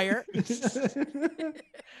fucking liar.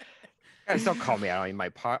 Guys, don't call me out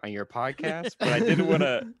on your podcast, but I did want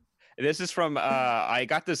to. This is from. I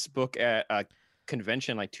got this book at a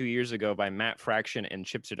convention like 2 years ago by Matt Fraction and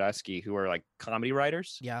Chip Zdarsky, who are like comedy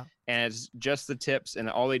writers. Yeah. And it's just the tips, and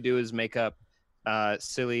all they do is make up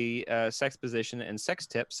silly sex position and sex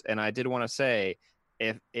tips. And I did want to say,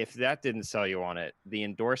 if that didn't sell you on it, the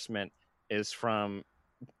endorsement is from.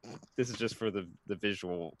 This is just for the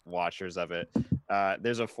visual watchers of it.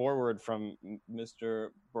 There's a foreword from Mr.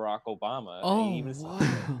 Barack Obama. Oh,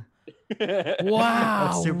 Wow.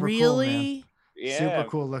 wow. Super Really? Cool, Yeah, super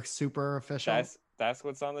cool. Looks super official. that's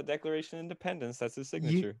what's on the Declaration of Independence. That's his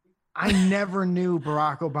signature. I never knew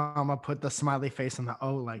Barack Obama put the smiley face on the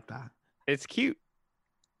O like that. It's cute.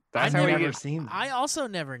 I've never seen that. I also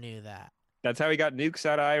never knew that. That's how he got nukes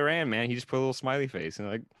out of Iran, man. He just put a little smiley face and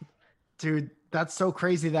like. Dude, that's so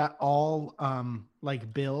crazy that all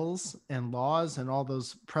like bills and laws and all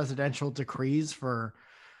those presidential decrees for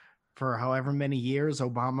however many years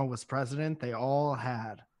Obama was president, they all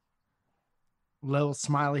had little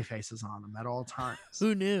smiley faces on them at all times.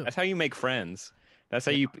 Who knew? That's how you make friends. That's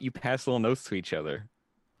how you pass little notes to each other.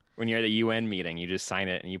 When you're at a UN meeting, you just sign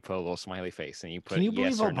it and you put a little smiley face and you put Can you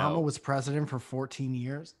believe yes or Obama no. was president for 14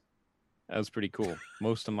 years? That was pretty cool.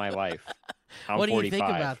 Most of my life. I'm What do you 45.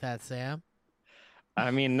 think about that, Sam? I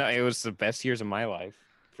mean, no, it was the best years of my life.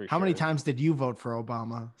 For How many sure. times did you vote for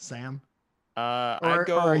Obama, Sam? I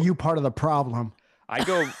go. Or are you part of the problem? I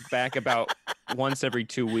go back about once every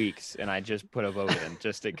 2 weeks, and I just put a vote in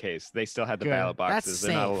just in case. They still had the Good. ballot That's boxes.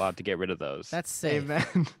 They're not safe. allowed to get rid of those. That's safe.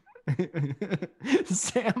 Amen.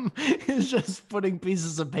 Sam is just putting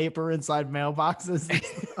pieces of paper inside mailboxes.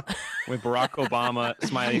 With Barack Obama,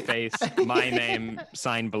 smiley face, my name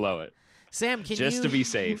signed below it. Sam, Just to be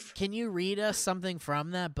safe. Can you read us something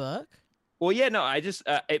from that book? Well, yeah, no, I just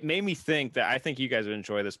it made me think that I think you guys would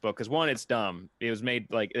enjoy this book because one, it's dumb. It was made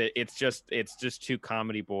like it's just two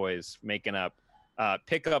comedy boys making up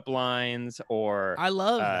pickup lines or I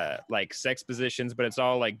love like sex positions, but it's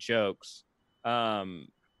all like jokes.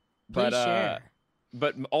 Please share.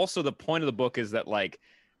 But also the point of the book is that like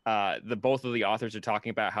both of the authors are talking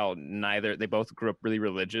about how they both grew up really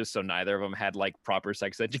religious, so neither of them had like proper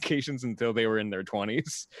sex educations until they were in their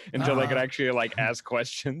 20s, until they could actually like ask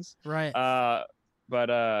questions. Right. But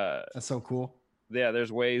That's so cool. yeah,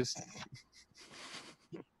 there's ways.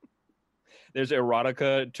 There's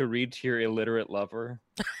erotica to read to your illiterate lover.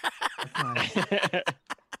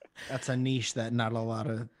 That's a niche that not a lot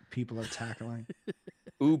of people are tackling.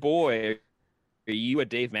 Ooh boy, are you a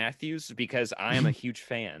Dave Matthews? Because I am a huge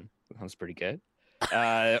fan. That was pretty good.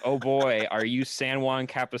 Oh boy, are you San Juan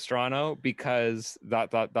Capistrano? Because ...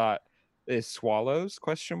 is swallows ?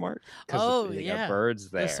 Oh they yeah, got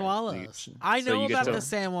birds there. the swallows. I so know you get about to- the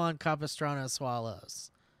San Juan Capistrano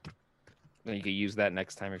swallows. You could use that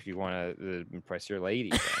next time if you want to impress your lady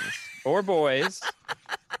friends or boys.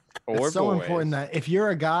 Or It's so boys. important that if you're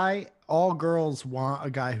a guy, all girls want a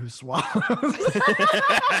guy who swallows.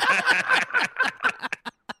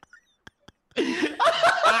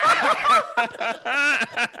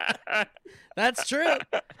 That's true.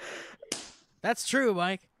 That's true,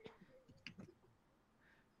 Mike.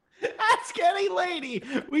 Ask any lady.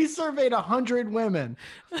 We surveyed 100 women.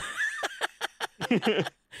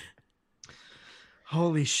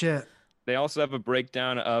 Holy shit. They also have a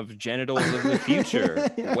breakdown of genitals of the future.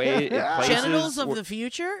 Genitals of the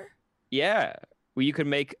future? Yeah. Where you could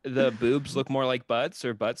make the boobs look more like butts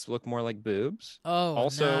or butts look more like boobs. Oh,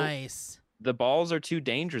 Also, nice. The balls are too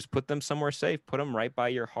dangerous. Put them somewhere safe. Put them right by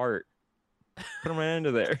your heart. Put them right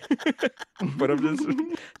into there. Put them just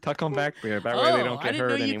tuck them back there. That way they don't I get didn't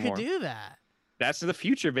hurt know you anymore. could do that. That's the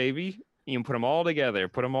future, baby. You can put them all together,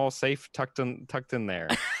 put them all safe, tucked in there.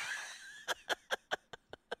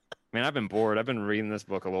 Man, I've been bored. I've been reading this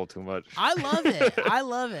book a little too much. I love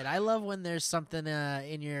it. I love when there's something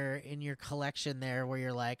in your collection there where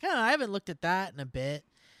you're like, oh, I haven't looked at that in a bit.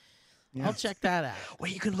 Yeah. I'll check that out.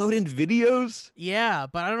 Wait, you can load in videos? Yeah,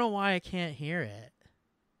 but I don't know why I can't hear it.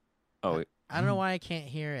 Oh, I don't know why I can't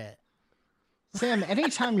hear it. Sam,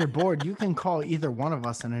 anytime you're bored, you can call either one of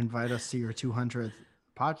us and invite us to your 200th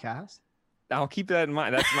podcast. I'll keep that in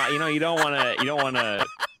mind. That's not, you don't want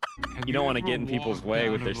to get in people's way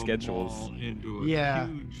with their schedules. Yeah,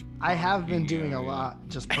 I have been doing a lot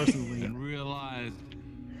just personally. And realized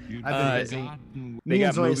I've been busy. Me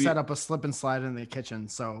and Zoe set up a slip and slide in the kitchen,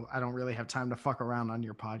 so I don't really have time to fuck around on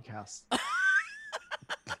your podcast.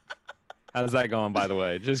 How's that going, by the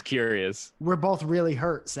way? Just curious. We're both really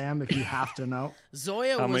hurt, Sam, if you have to know.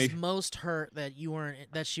 Zoya was most hurt that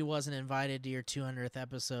she wasn't invited to your 200th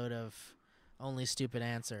episode of Only Stupid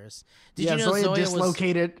Answers. Did you know Zoya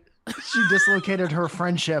dislocated she dislocated her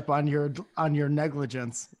friendship on your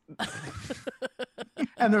negligence.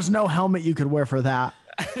 And there's no helmet you could wear for that.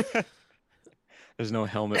 There's no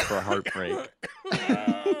helmet for a heartbreak.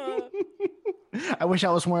 I wish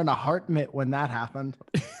I was wearing a heart mitt when that happened.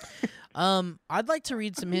 I'd like to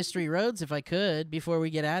read some History Roads if I could before we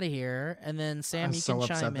get out of here, and then Sam, you can chime in. I'm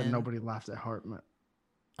so upset that nobody laughed at Hartmut.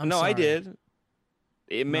 No, sorry. I did.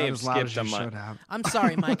 It may have skipped on my. I'm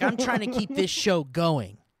sorry, Mike. I'm trying to keep this show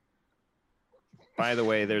going. By the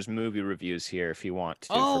way, there's movie reviews here if you want to.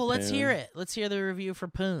 Oh, let's hear it. Let's hear the review for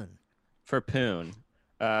Poon. For Poon,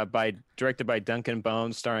 directed by Duncan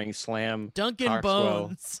Bones, starring Slam. Duncan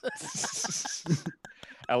Bones.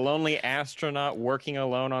 A lonely astronaut working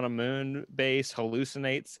alone on a moon base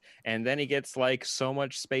hallucinates, and then he gets like so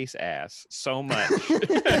much space ass, so much.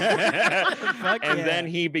 Then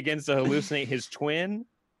he begins to hallucinate his twin.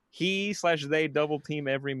 He/they double team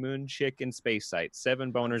every moon chick in space site.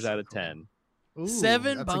 7 boners out of 10. Ooh,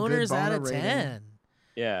 7 boners out of 10.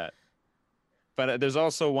 Yeah. But there's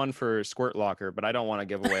also one for Squirt Locker, but I don't want to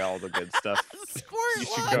give away all the good stuff.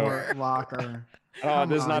 Squirt Locker. Oh,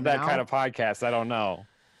 this is not that kind of podcast. I don't know.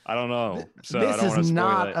 So this is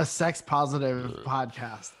not a sex positive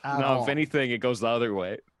podcast at all. If anything, it goes the other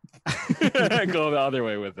way. Go the other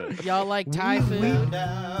way with it. Y'all like Thai food?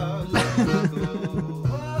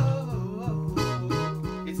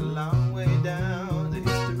 It's a long way down the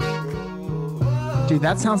history road. Dude,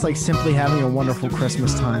 that sounds like simply having a wonderful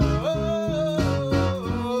Christmas time.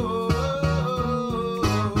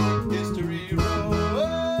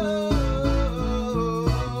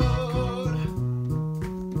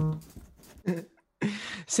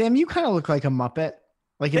 Sam, you kind of look like a Muppet,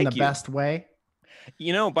 like in the best way.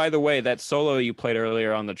 By the way, that solo you played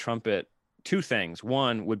earlier on the trumpet, 2 things.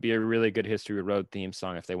 One would be a really good History Road theme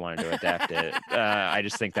song if they wanted to adapt it. I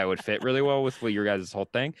just think that would fit really well with your guys' whole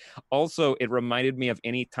thing. Also, it reminded me of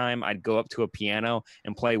any time I'd go up to a piano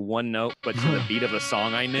and play one note, but to the beat of a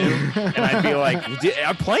song I knew. And I'd be like,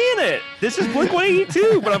 I'm playing it. This is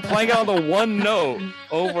Blink-182, but I'm playing it on the one note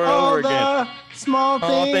over and over again. Small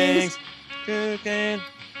things.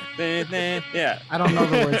 Yeah. I don't know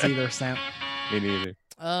the words either, Sam. Me neither.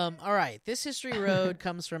 All right. This History Road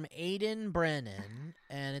comes from Aiden Brennan,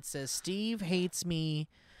 and it says, Steve hates me,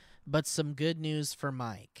 but some good news for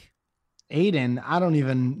Mike. Aiden, I don't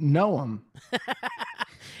even know him.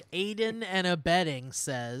 Aiden and Abetting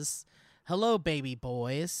says, hello, baby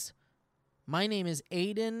boys. My name is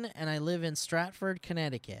Aiden, and I live in Stratford,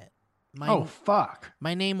 Connecticut. Fuck.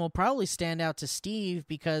 My name will probably stand out to Steve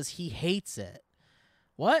because he hates it.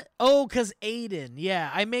 What? Oh, because Aiden.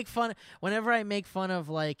 Yeah, whenever I make fun of,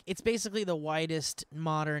 like, it's basically the whitest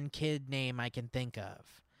modern kid name I can think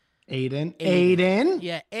of. Aiden.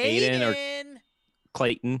 Yeah, Aiden. Or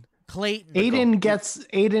Clayton. Clayton.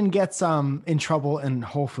 Aiden gets in trouble in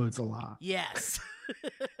Whole Foods a lot. Yes.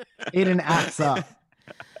 Aiden acts up.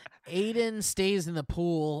 Aiden stays in the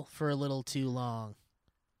pool for a little too long.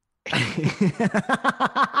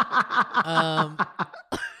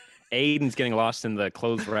 Aiden's getting lost in the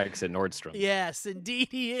clothes racks at Nordstrom. Yes, indeed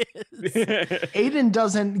he is. Aiden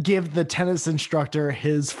doesn't give the tennis instructor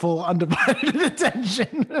his full undivided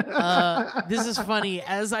attention. This is funny.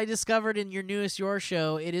 As I discovered in your newest Your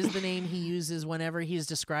Show, it is the name he uses whenever he's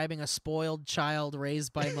describing a spoiled child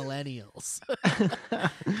raised by millennials.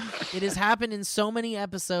 It has happened in so many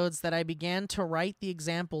episodes that I began to write the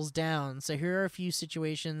examples down. So here are a few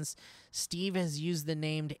situations Steve has used the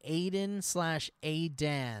named Aiden/Adan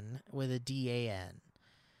with a D-A-N.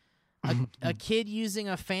 A kid using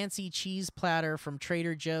a fancy cheese platter from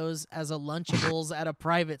Trader Joe's as a Lunchables at a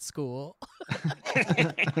private school.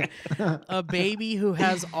 A baby who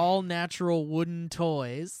has all natural wooden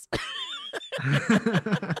toys.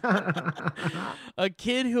 A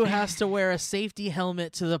kid who has to wear a safety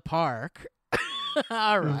helmet to the park.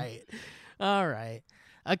 All right.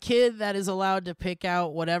 A kid that is allowed to pick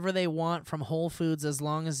out whatever they want from Whole Foods as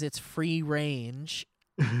long as it's free range.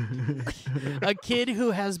 A kid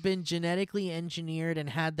who has been genetically engineered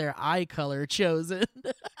and had their eye color chosen.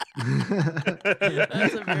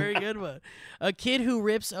 That's a very good one. A kid who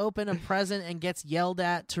rips open a present and gets yelled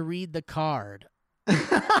at to read the card. So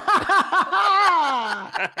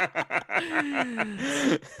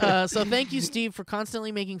thank you, Steve, for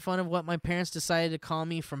constantly making fun of what my parents decided to call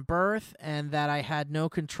me from birth and that I had no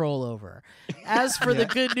control over. As for the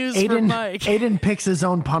good news for Mike, Aiden picks his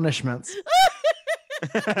own punishments.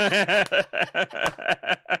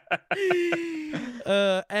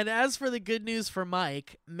 And as for the good news for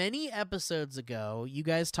Mike, many episodes ago, you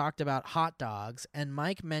guys talked about hot dogs, and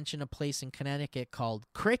Mike mentioned a place in Connecticut called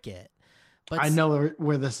Cricket. But I know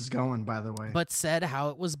where this is going, by the way. But said how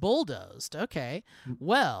it was bulldozed. Okay.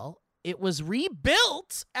 Well, it was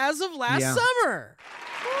rebuilt as of last summer.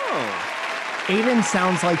 Oh. Aiden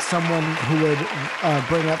sounds like someone who would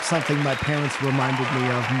bring up something my parents reminded me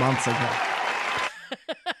of months ago.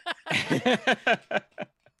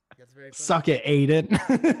 That's very funny. Suck it, Aiden.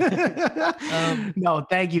 No,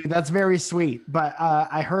 thank you. That's very sweet. But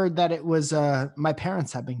I heard that it was my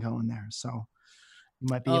parents have been going there, so you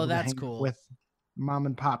might be able to hang cool. with mom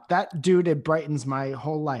and pop. That dude, it brightens my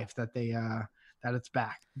whole life that they that it's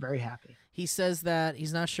back. Very happy. He says that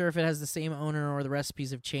he's not sure if it has the same owner or the recipes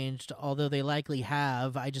have changed, although they likely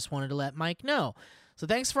have. I just wanted to let Mike know. So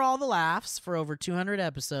thanks for all the laughs for over 200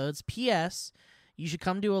 episodes. P.S. You should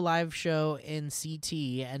come to a live show in CT,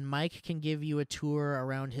 and Mike can give you a tour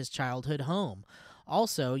around his childhood home.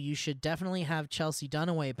 Also, you should definitely have Chelsea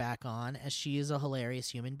Dunaway back on, as she is a hilarious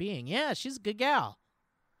human being. Yeah, she's a good gal.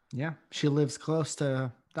 Yeah, she lives close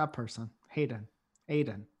to that person, Aiden.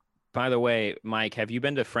 By the way, Mike, have you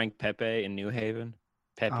been to Frank Pepe in New Haven?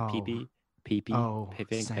 Pepe? Pepe? Oh,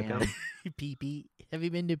 Pepe? Sam. Pee-pee. Have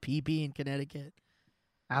you been to Pee-pee in Connecticut?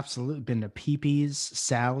 Absolutely. Been to Pee-pee's,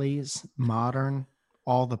 Sally's, Modern,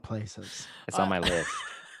 all the places. It's on my list.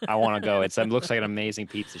 I want to go. It looks like an amazing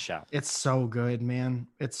pizza shop. It's so good, man.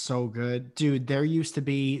 It's so good. Dude, there used to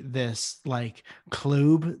be this like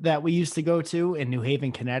club that we used to go to in New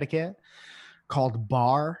Haven, Connecticut called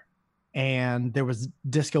Bar. And there was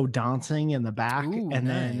disco dancing in the back. Ooh, and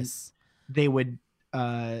nice. then they would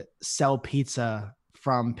sell pizza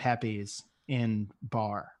from Pepe's in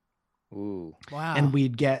Bar. Ooh. Wow. And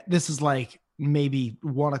we'd get, this is like maybe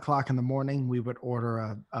 1 o'clock in the morning. We would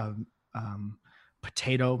order a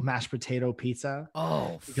mashed potato pizza.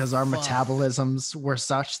 Oh, because our metabolisms were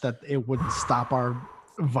such that it would stop our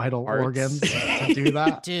vital organs to do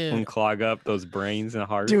that. Dude. And clog up those brains and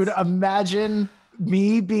hearts. Dude, imagine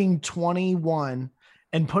me being 21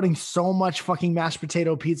 and putting so much fucking mashed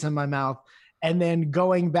potato pizza in my mouth and then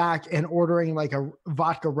going back and ordering like a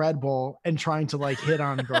vodka Red Bull and trying to like hit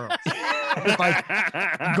on girls with like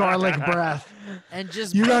garlic breath. And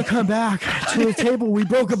just you gotta come back to the table. We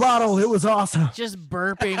broke a bottle. It was awesome. Just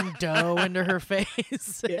burping dough into her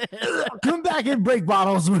face. Come back and break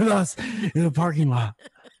bottles with us in the parking lot.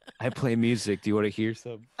 I play music. Do you want to hear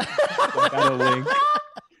some? I got a link.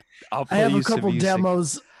 I have a couple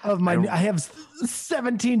demos of my. I have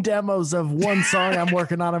 17 demos of one song I'm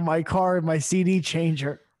working on in my car in my CD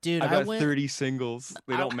changer. Dude, I got 30 singles.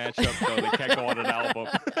 They don't match up though. They can't go on an album.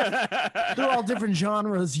 They're all different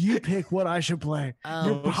genres. You pick what I should play.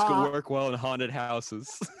 Most could work well in haunted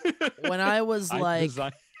houses. When I was like,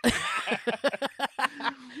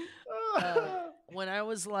 when I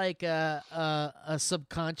was like a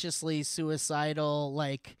subconsciously suicidal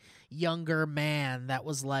like younger man that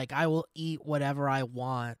was like, I will eat whatever I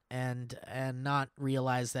want and not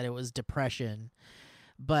realize that it was depression.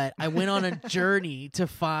 But I went on a journey to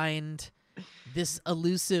find this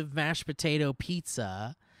elusive mashed potato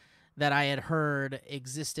pizza that I had heard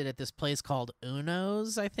existed at this place called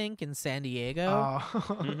Uno's, I think, in San Diego.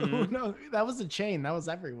 Oh, no, that was a chain. That was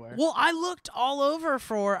everywhere. Well, I looked all over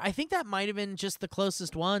I think that might have been just the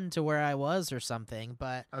closest one to where I was or something.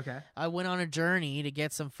 But okay, I went on a journey to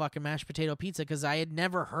get some fucking mashed potato pizza because I had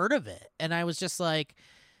never heard of it. And I was just like,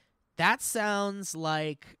 that sounds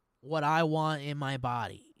like what I want in my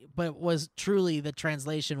body. But was truly the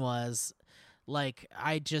translation was like,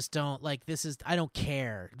 I just don't like I don't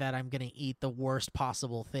care that I'm going to eat the worst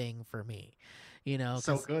possible thing for me, you know?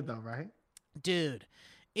 So good though, right? Dude,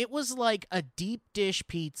 It was like a deep dish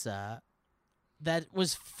pizza that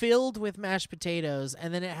was filled with mashed potatoes,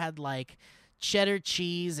 and then it had like cheddar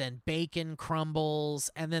cheese and bacon crumbles,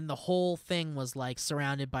 and then the whole thing was like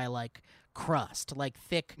surrounded by like crust, like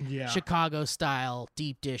thick Chicago style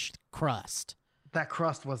deep dish crust. That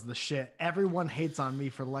crust was the shit. Everyone hates on me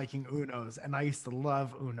for liking Uno's, and I used to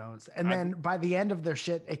love Uno's. And then by the end of their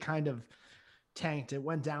shit, it kind of tanked. It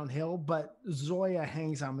went downhill, but Zoya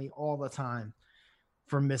hangs on me all the time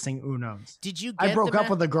for missing Uno's. Did you get I broke up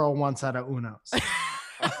with a girl once at a Uno's.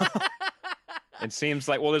 It seems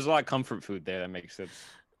like, well, there's a lot of comfort food there. That makes sense.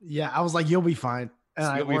 Yeah, I was like, you'll be fine. And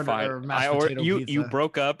I ordered mashed potato pizza. You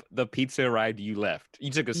broke up the pizza ride, you left. You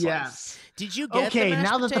took a slice. Yeah. Did you get okay, the mashed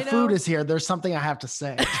now potato? that the food is here, there's something I have to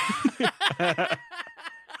say.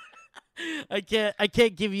 I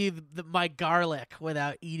can't give you my garlic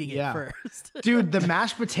without eating it first. Dude, the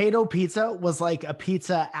mashed potato pizza was like a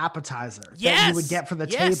pizza appetizer that you would get for the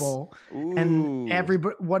table. Ooh. And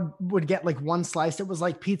everybody would get like one slice. It was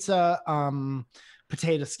like pizza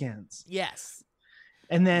potato skins. Yes.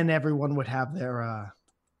 And then everyone would have their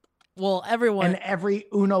and every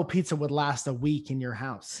Uno pizza would last a week in your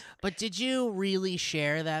house. But did you really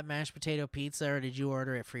share that mashed potato pizza, or did you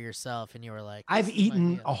order it for yourself and you were like, I've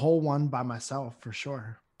eaten a whole one by myself for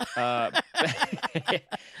sure.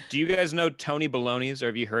 Do you guys know Tony Baloney's, or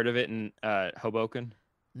have you heard of it in Hoboken?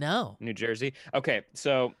 No. New Jersey? Okay,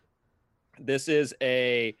 so this is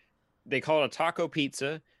they call it a taco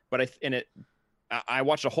pizza, but I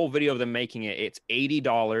watched a whole video of them making it. It's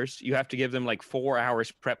 $80. You have to give them like 4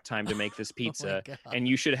 hours prep time to make this pizza. And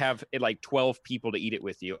you should have it like 12 people to eat it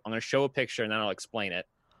with you. I'm going to show a picture and then I'll explain it.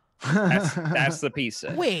 That's the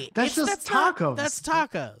pizza. Wait, that's tacos. That's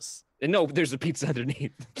tacos. No, there's a pizza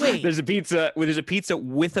underneath. Wait. There's a pizza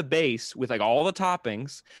with a base with like all the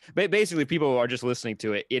toppings. But basically, people are just listening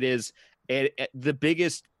to it. It is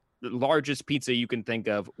the largest pizza you can think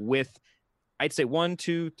of with, I'd say 1,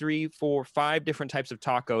 2, 3, 4, 5 different types of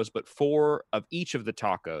tacos, but 4 of each of the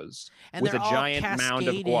tacos and with a giant mound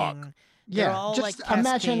of guac. Yeah, just like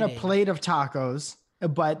imagine a plate of tacos,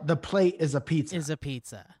 but the plate is a pizza. Is a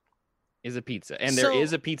pizza. And there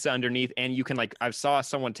is a pizza underneath, and you can I saw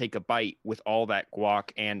someone take a bite with all that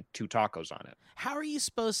guac and 2 tacos on it. How are you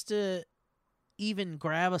supposed to even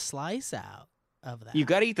grab a slice out of that? You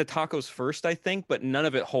got to eat the tacos first, I think, but none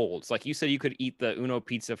of it holds. Like you said, you could eat the Uno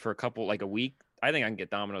pizza for a week. I think I can get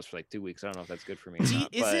Domino's for like 2 weeks. I don't know if that's good for me or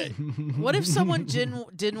not. What if someone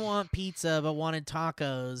didn't want pizza but wanted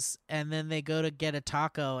tacos, and then they go to get a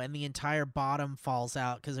taco and the entire bottom falls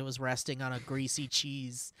out because it was resting on a greasy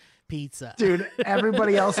cheese pizza? Dude,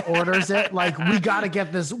 everybody else orders it. Like, we gotta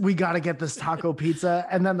get this taco pizza.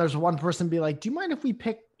 And then there's one person be like, do you mind if we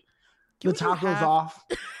pick the tacos off?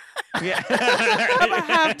 Yeah. How about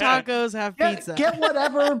half tacos, half pizza? Get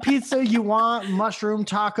whatever pizza you want, mushroom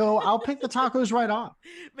taco. I'll pick the tacos right off.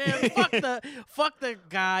 Man, fuck the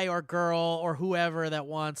guy or girl or whoever that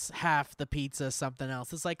wants half the pizza something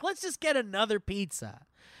else. It's like, let's just get another pizza.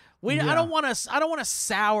 I don't want to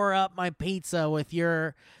sour up my pizza with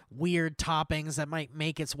your weird toppings that might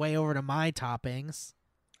make its way over to my toppings.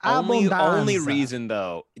 Only reason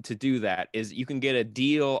though to do that is you can get a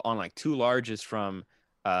deal on like 2 larges from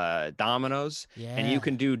Domino's, and you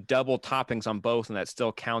can do double toppings on both, and that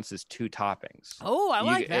still counts as 2 toppings. Oh, I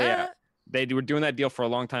like that. Yeah, they were doing that deal for a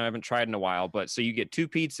long time. I haven't tried in a while, but so you get 2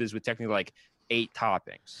 pizzas with technically like 8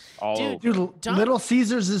 toppings Dude, Little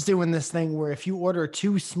Caesars is doing this thing where if you order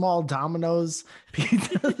 2 small Domino's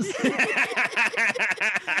pizzas,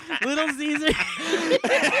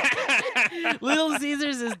 Little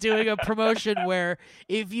Caesars is doing a promotion where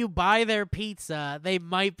if you buy their pizza, they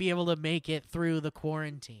might be able to make it through the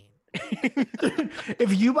quarantine.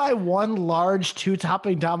 If you buy 1 large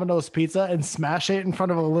 2-topping Domino's pizza and smash it in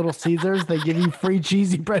front of a Little Caesars, they give you free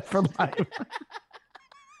cheesy bread for life.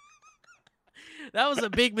 That was a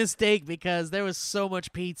big mistake because there was so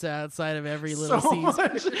much pizza outside of every Little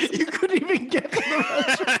Caesars. You couldn't even get to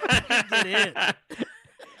the restaurant.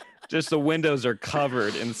 Just the windows are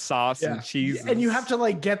covered in sauce and cheese. And you have to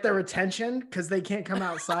like get their attention because they can't come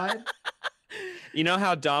outside. You know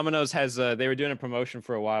how Domino's has they were doing a promotion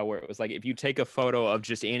for a while where it was like, if you take a photo of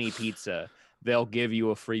just any pizza, they'll give you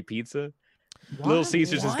a free pizza. What? Little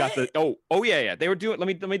Caesars has got the yeah. They were doing. Let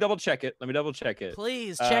me double check it.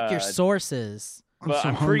 Please check your sources. But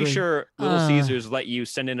I'm pretty sure Little Caesars let you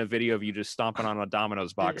send in a video of you just stomping on a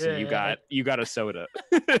Domino's box and you got a soda.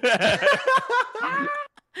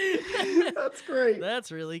 That's great.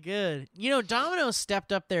 That's really good. You know, Domino's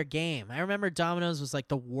stepped up their game. I remember Domino's was like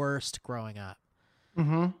the worst growing up.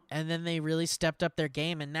 Mm-hmm. And then they really stepped up their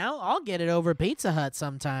game, and now I'll get it over Pizza Hut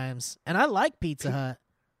sometimes. And I like Pizza Hut.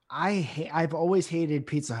 I've always hated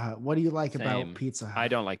Pizza Hut. What do you like about Pizza Hut? I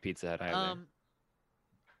don't like Pizza Hut either.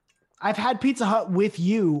 I've had Pizza Hut with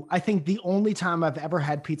you. I think the only time I've ever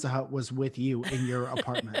had Pizza Hut was with you in your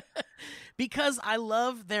apartment. Because I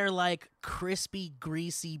love their like crispy,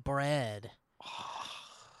 greasy bread.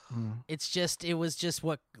 It was just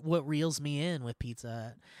what reels me in with Pizza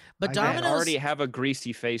Hut. But Domino's already have a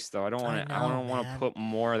greasy face though. I don't want to put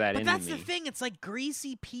more of that in me. But that's the thing. It's like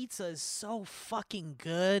greasy pizza is so fucking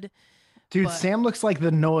good. Dude, Sam looks like the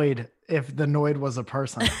Noid if the Noid was a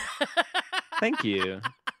person. Thank you.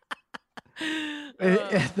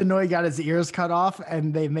 If the Noid got his ears cut off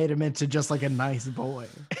and they made him into just like a nice boy.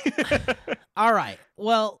 All right.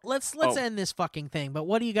 Well, let's end this fucking thing. But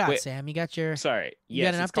what do you got, Sam? You got your... Sorry.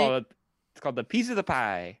 Yes, it's called the Piece of the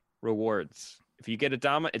Pie rewards. If you get a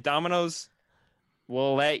Domino's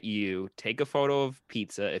will let you take a photo of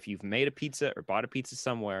pizza if you've made a pizza or bought a pizza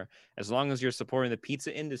somewhere, as long as you're supporting the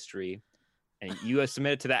pizza industry and you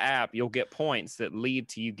submit it to the app, you'll get points that lead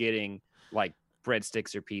to you getting like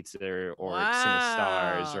breadsticks or pizza or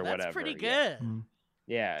Stars or whatever. That's pretty good.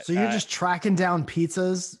 Yeah. So you're just tracking down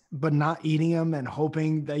pizzas, but not eating them and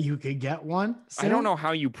hoping that you could get one? I don't know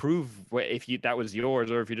how you prove if that was yours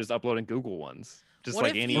or if you're just uploading Google ones. Just what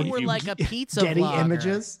like if any. You were like a pizza Getty vlogger?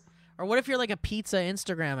 Images? Or what if you're like a pizza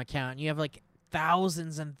Instagram account and you have like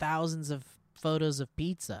thousands and thousands of photos of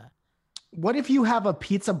pizza? What if you have a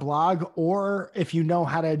pizza blog or if you know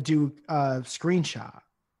how to do a screenshot?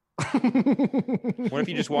 What if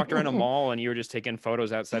you just walked around a mall and you were just taking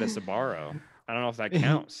photos outside of Sbarro? I don't know if that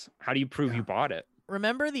counts. How do you prove you bought it?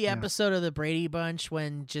 Remember the episode of the Brady Bunch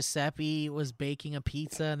when Giuseppe was baking a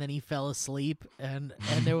pizza and then he fell asleep and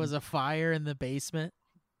there was a fire in the basement?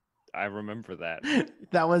 I remember that.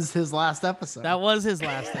 That was his last episode. I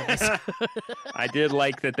did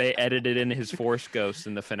like that they edited in his Force Ghost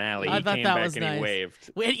in the finale. I he thought came that back was and nice. He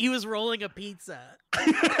waved. Wait, he was rolling a pizza.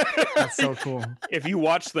 That's so cool. If you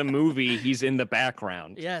watch the movie, he's in the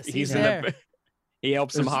background. Yes, he's there. He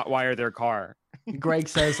helps them hotwire their car. Greg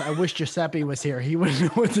says, "I wish Giuseppe was here. He wouldn't know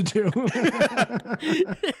what to do."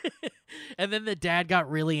 And then the dad got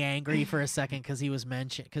really angry for a second because he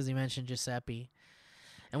mentioned Giuseppe,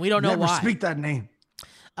 and we don't know Never why. Speak that name.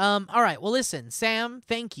 All right. Well, listen, Sam.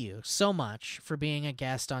 Thank you so much for being a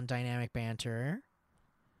guest on Dynamic Banter.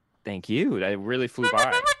 Thank you. That really flew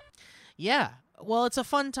by. Yeah. Well, it's a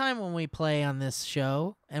fun time when we play on this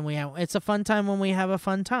show, and it's a fun time when we have a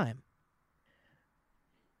fun time.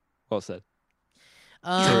 Well said.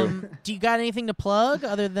 Do you got anything to plug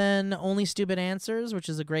other than Only Stupid Answers, which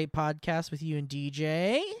is a great podcast with you and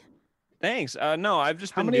DJ? Thanks. No, I've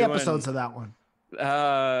just been doing... How many episodes of that one?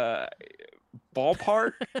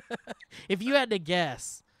 Ballpark. If you had to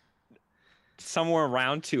guess, somewhere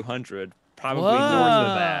around 200, probably north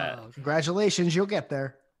of that. Congratulations, you'll get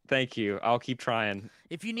there. Thank you. I'll keep trying.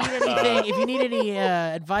 If you need anything, if you need any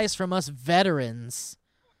advice from us veterans,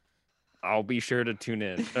 I'll be sure to tune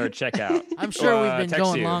in or check out. I'm sure we've been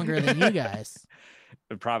going longer than you guys.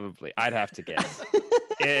 Probably. I'd have to guess.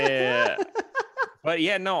 Yeah. But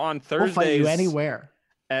yeah, no, on Thursdays. We'll fight you anywhere.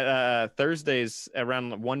 At Thursdays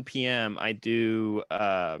around 1 p.m., I do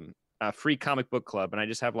a free comic book club, and I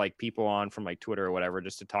just have like people on from like Twitter or whatever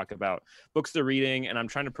just to talk about books they're reading. And I'm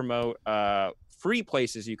trying to promote free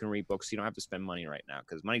places you can read books. So you don't have to spend money right now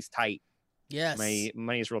because money's tight. Yes.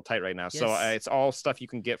 Money is real tight right now. Yes. So it's all stuff you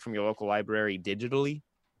can get from your local library digitally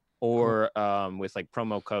or with like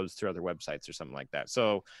promo codes through other websites or something like that.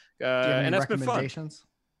 So, and that's been fun.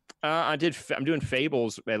 I'm doing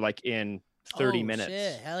Fables like in 30 minutes.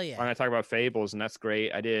 Shit. Hell yeah. I'm going to talk about Fables and that's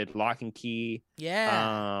great. I did Lock and Key.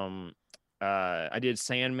 Yeah. I did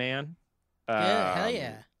Sandman. Hell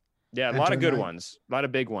yeah. Yeah. A lot of good ones, a lot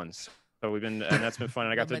of big ones. So we've been, and that's been fun.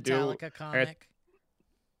 And I got to do Metallica comic.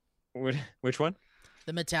 Which one?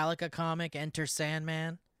 The Metallica comic, Enter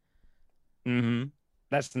Sandman. Mm-hmm.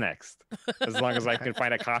 That's next. As long as I can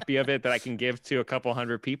find a copy of it that I can give to a couple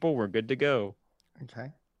hundred people, we're good to go.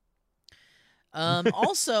 Okay.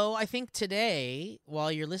 Also, I think today, while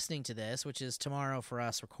you're listening to this, which is tomorrow for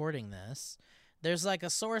us recording this, there's like a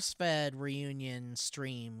SourceFed reunion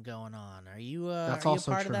stream going on. Are you a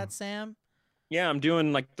part of that, Sam? Yeah, I'm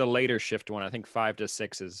doing like the later shift one. I think 5 to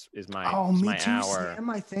 6 is my me too, hour. Sam,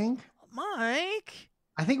 I think. Mike.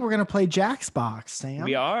 I think we're gonna play Jack's Box, Sam.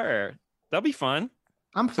 We are. That'll be fun.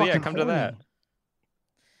 I'm fucking come to that.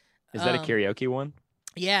 Is that a karaoke one?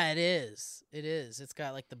 Yeah, it is. It is. It's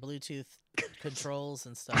got like the Bluetooth controls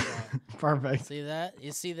and stuff on. Perfect. See that?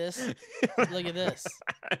 You see this? Look at this.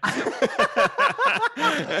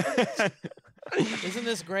 Isn't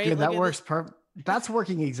this great? Yeah, that works perfect. That's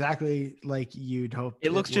working exactly like you'd hope.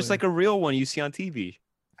 It looks just like a real one you see on TV.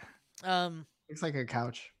 Looks like a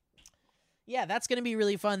couch. Yeah, that's going to be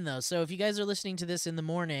really fun, though. So if you guys are listening to this in the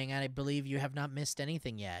morning, and I believe you have not missed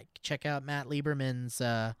anything yet, check out Matt Lieberman's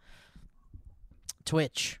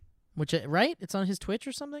Twitch. Right? It's on his Twitch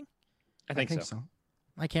or something? I think so.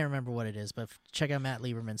 I can't remember what it is, but check out Matt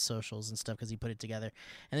Lieberman's socials and stuff because he put it together.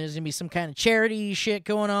 And there's going to be some kind of charity shit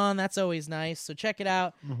going on. That's always nice. So check it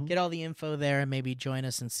out. Get all the info there and maybe join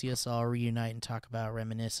us and see us all reunite and talk about,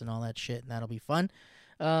 reminisce and all that shit, and that'll be fun.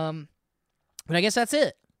 But I guess that's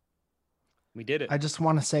it. We did it. I just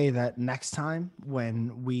want to say that next time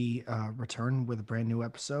when we return with a brand new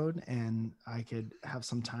episode and I could have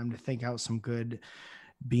some time to think out some good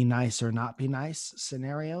be nice or not be nice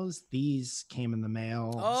scenarios, these came in the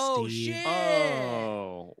mail. Oh, Steve. shit.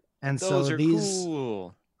 Oh. And those so are these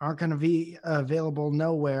cool. aren't going to be available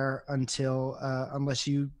nowhere until unless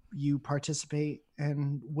you participate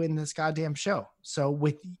and win this goddamn show. So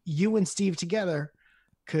with you and Steve together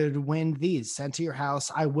could win these sent to your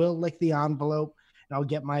house. I will lick the envelope and I'll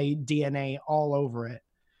get my DNA all over it.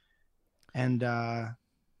 And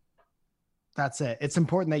that's it. It's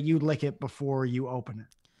important that you lick it before you open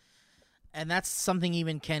it. And that's something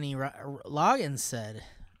even Kenny Loggins said.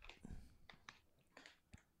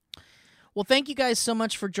 Well, thank you guys so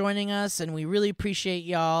much for joining us, and we really appreciate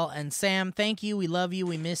y'all. And Sam, thank you. We love you.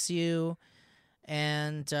 We miss you.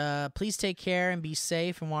 And please take care and be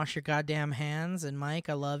safe and wash your goddamn hands. And Mike,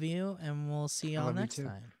 I love you, and we'll see y'all next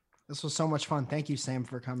time. This was so much fun. Thank you, Sam,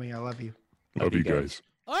 for coming. I love you. Love you guys.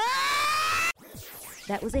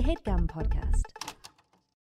 That was a HeadGum podcast.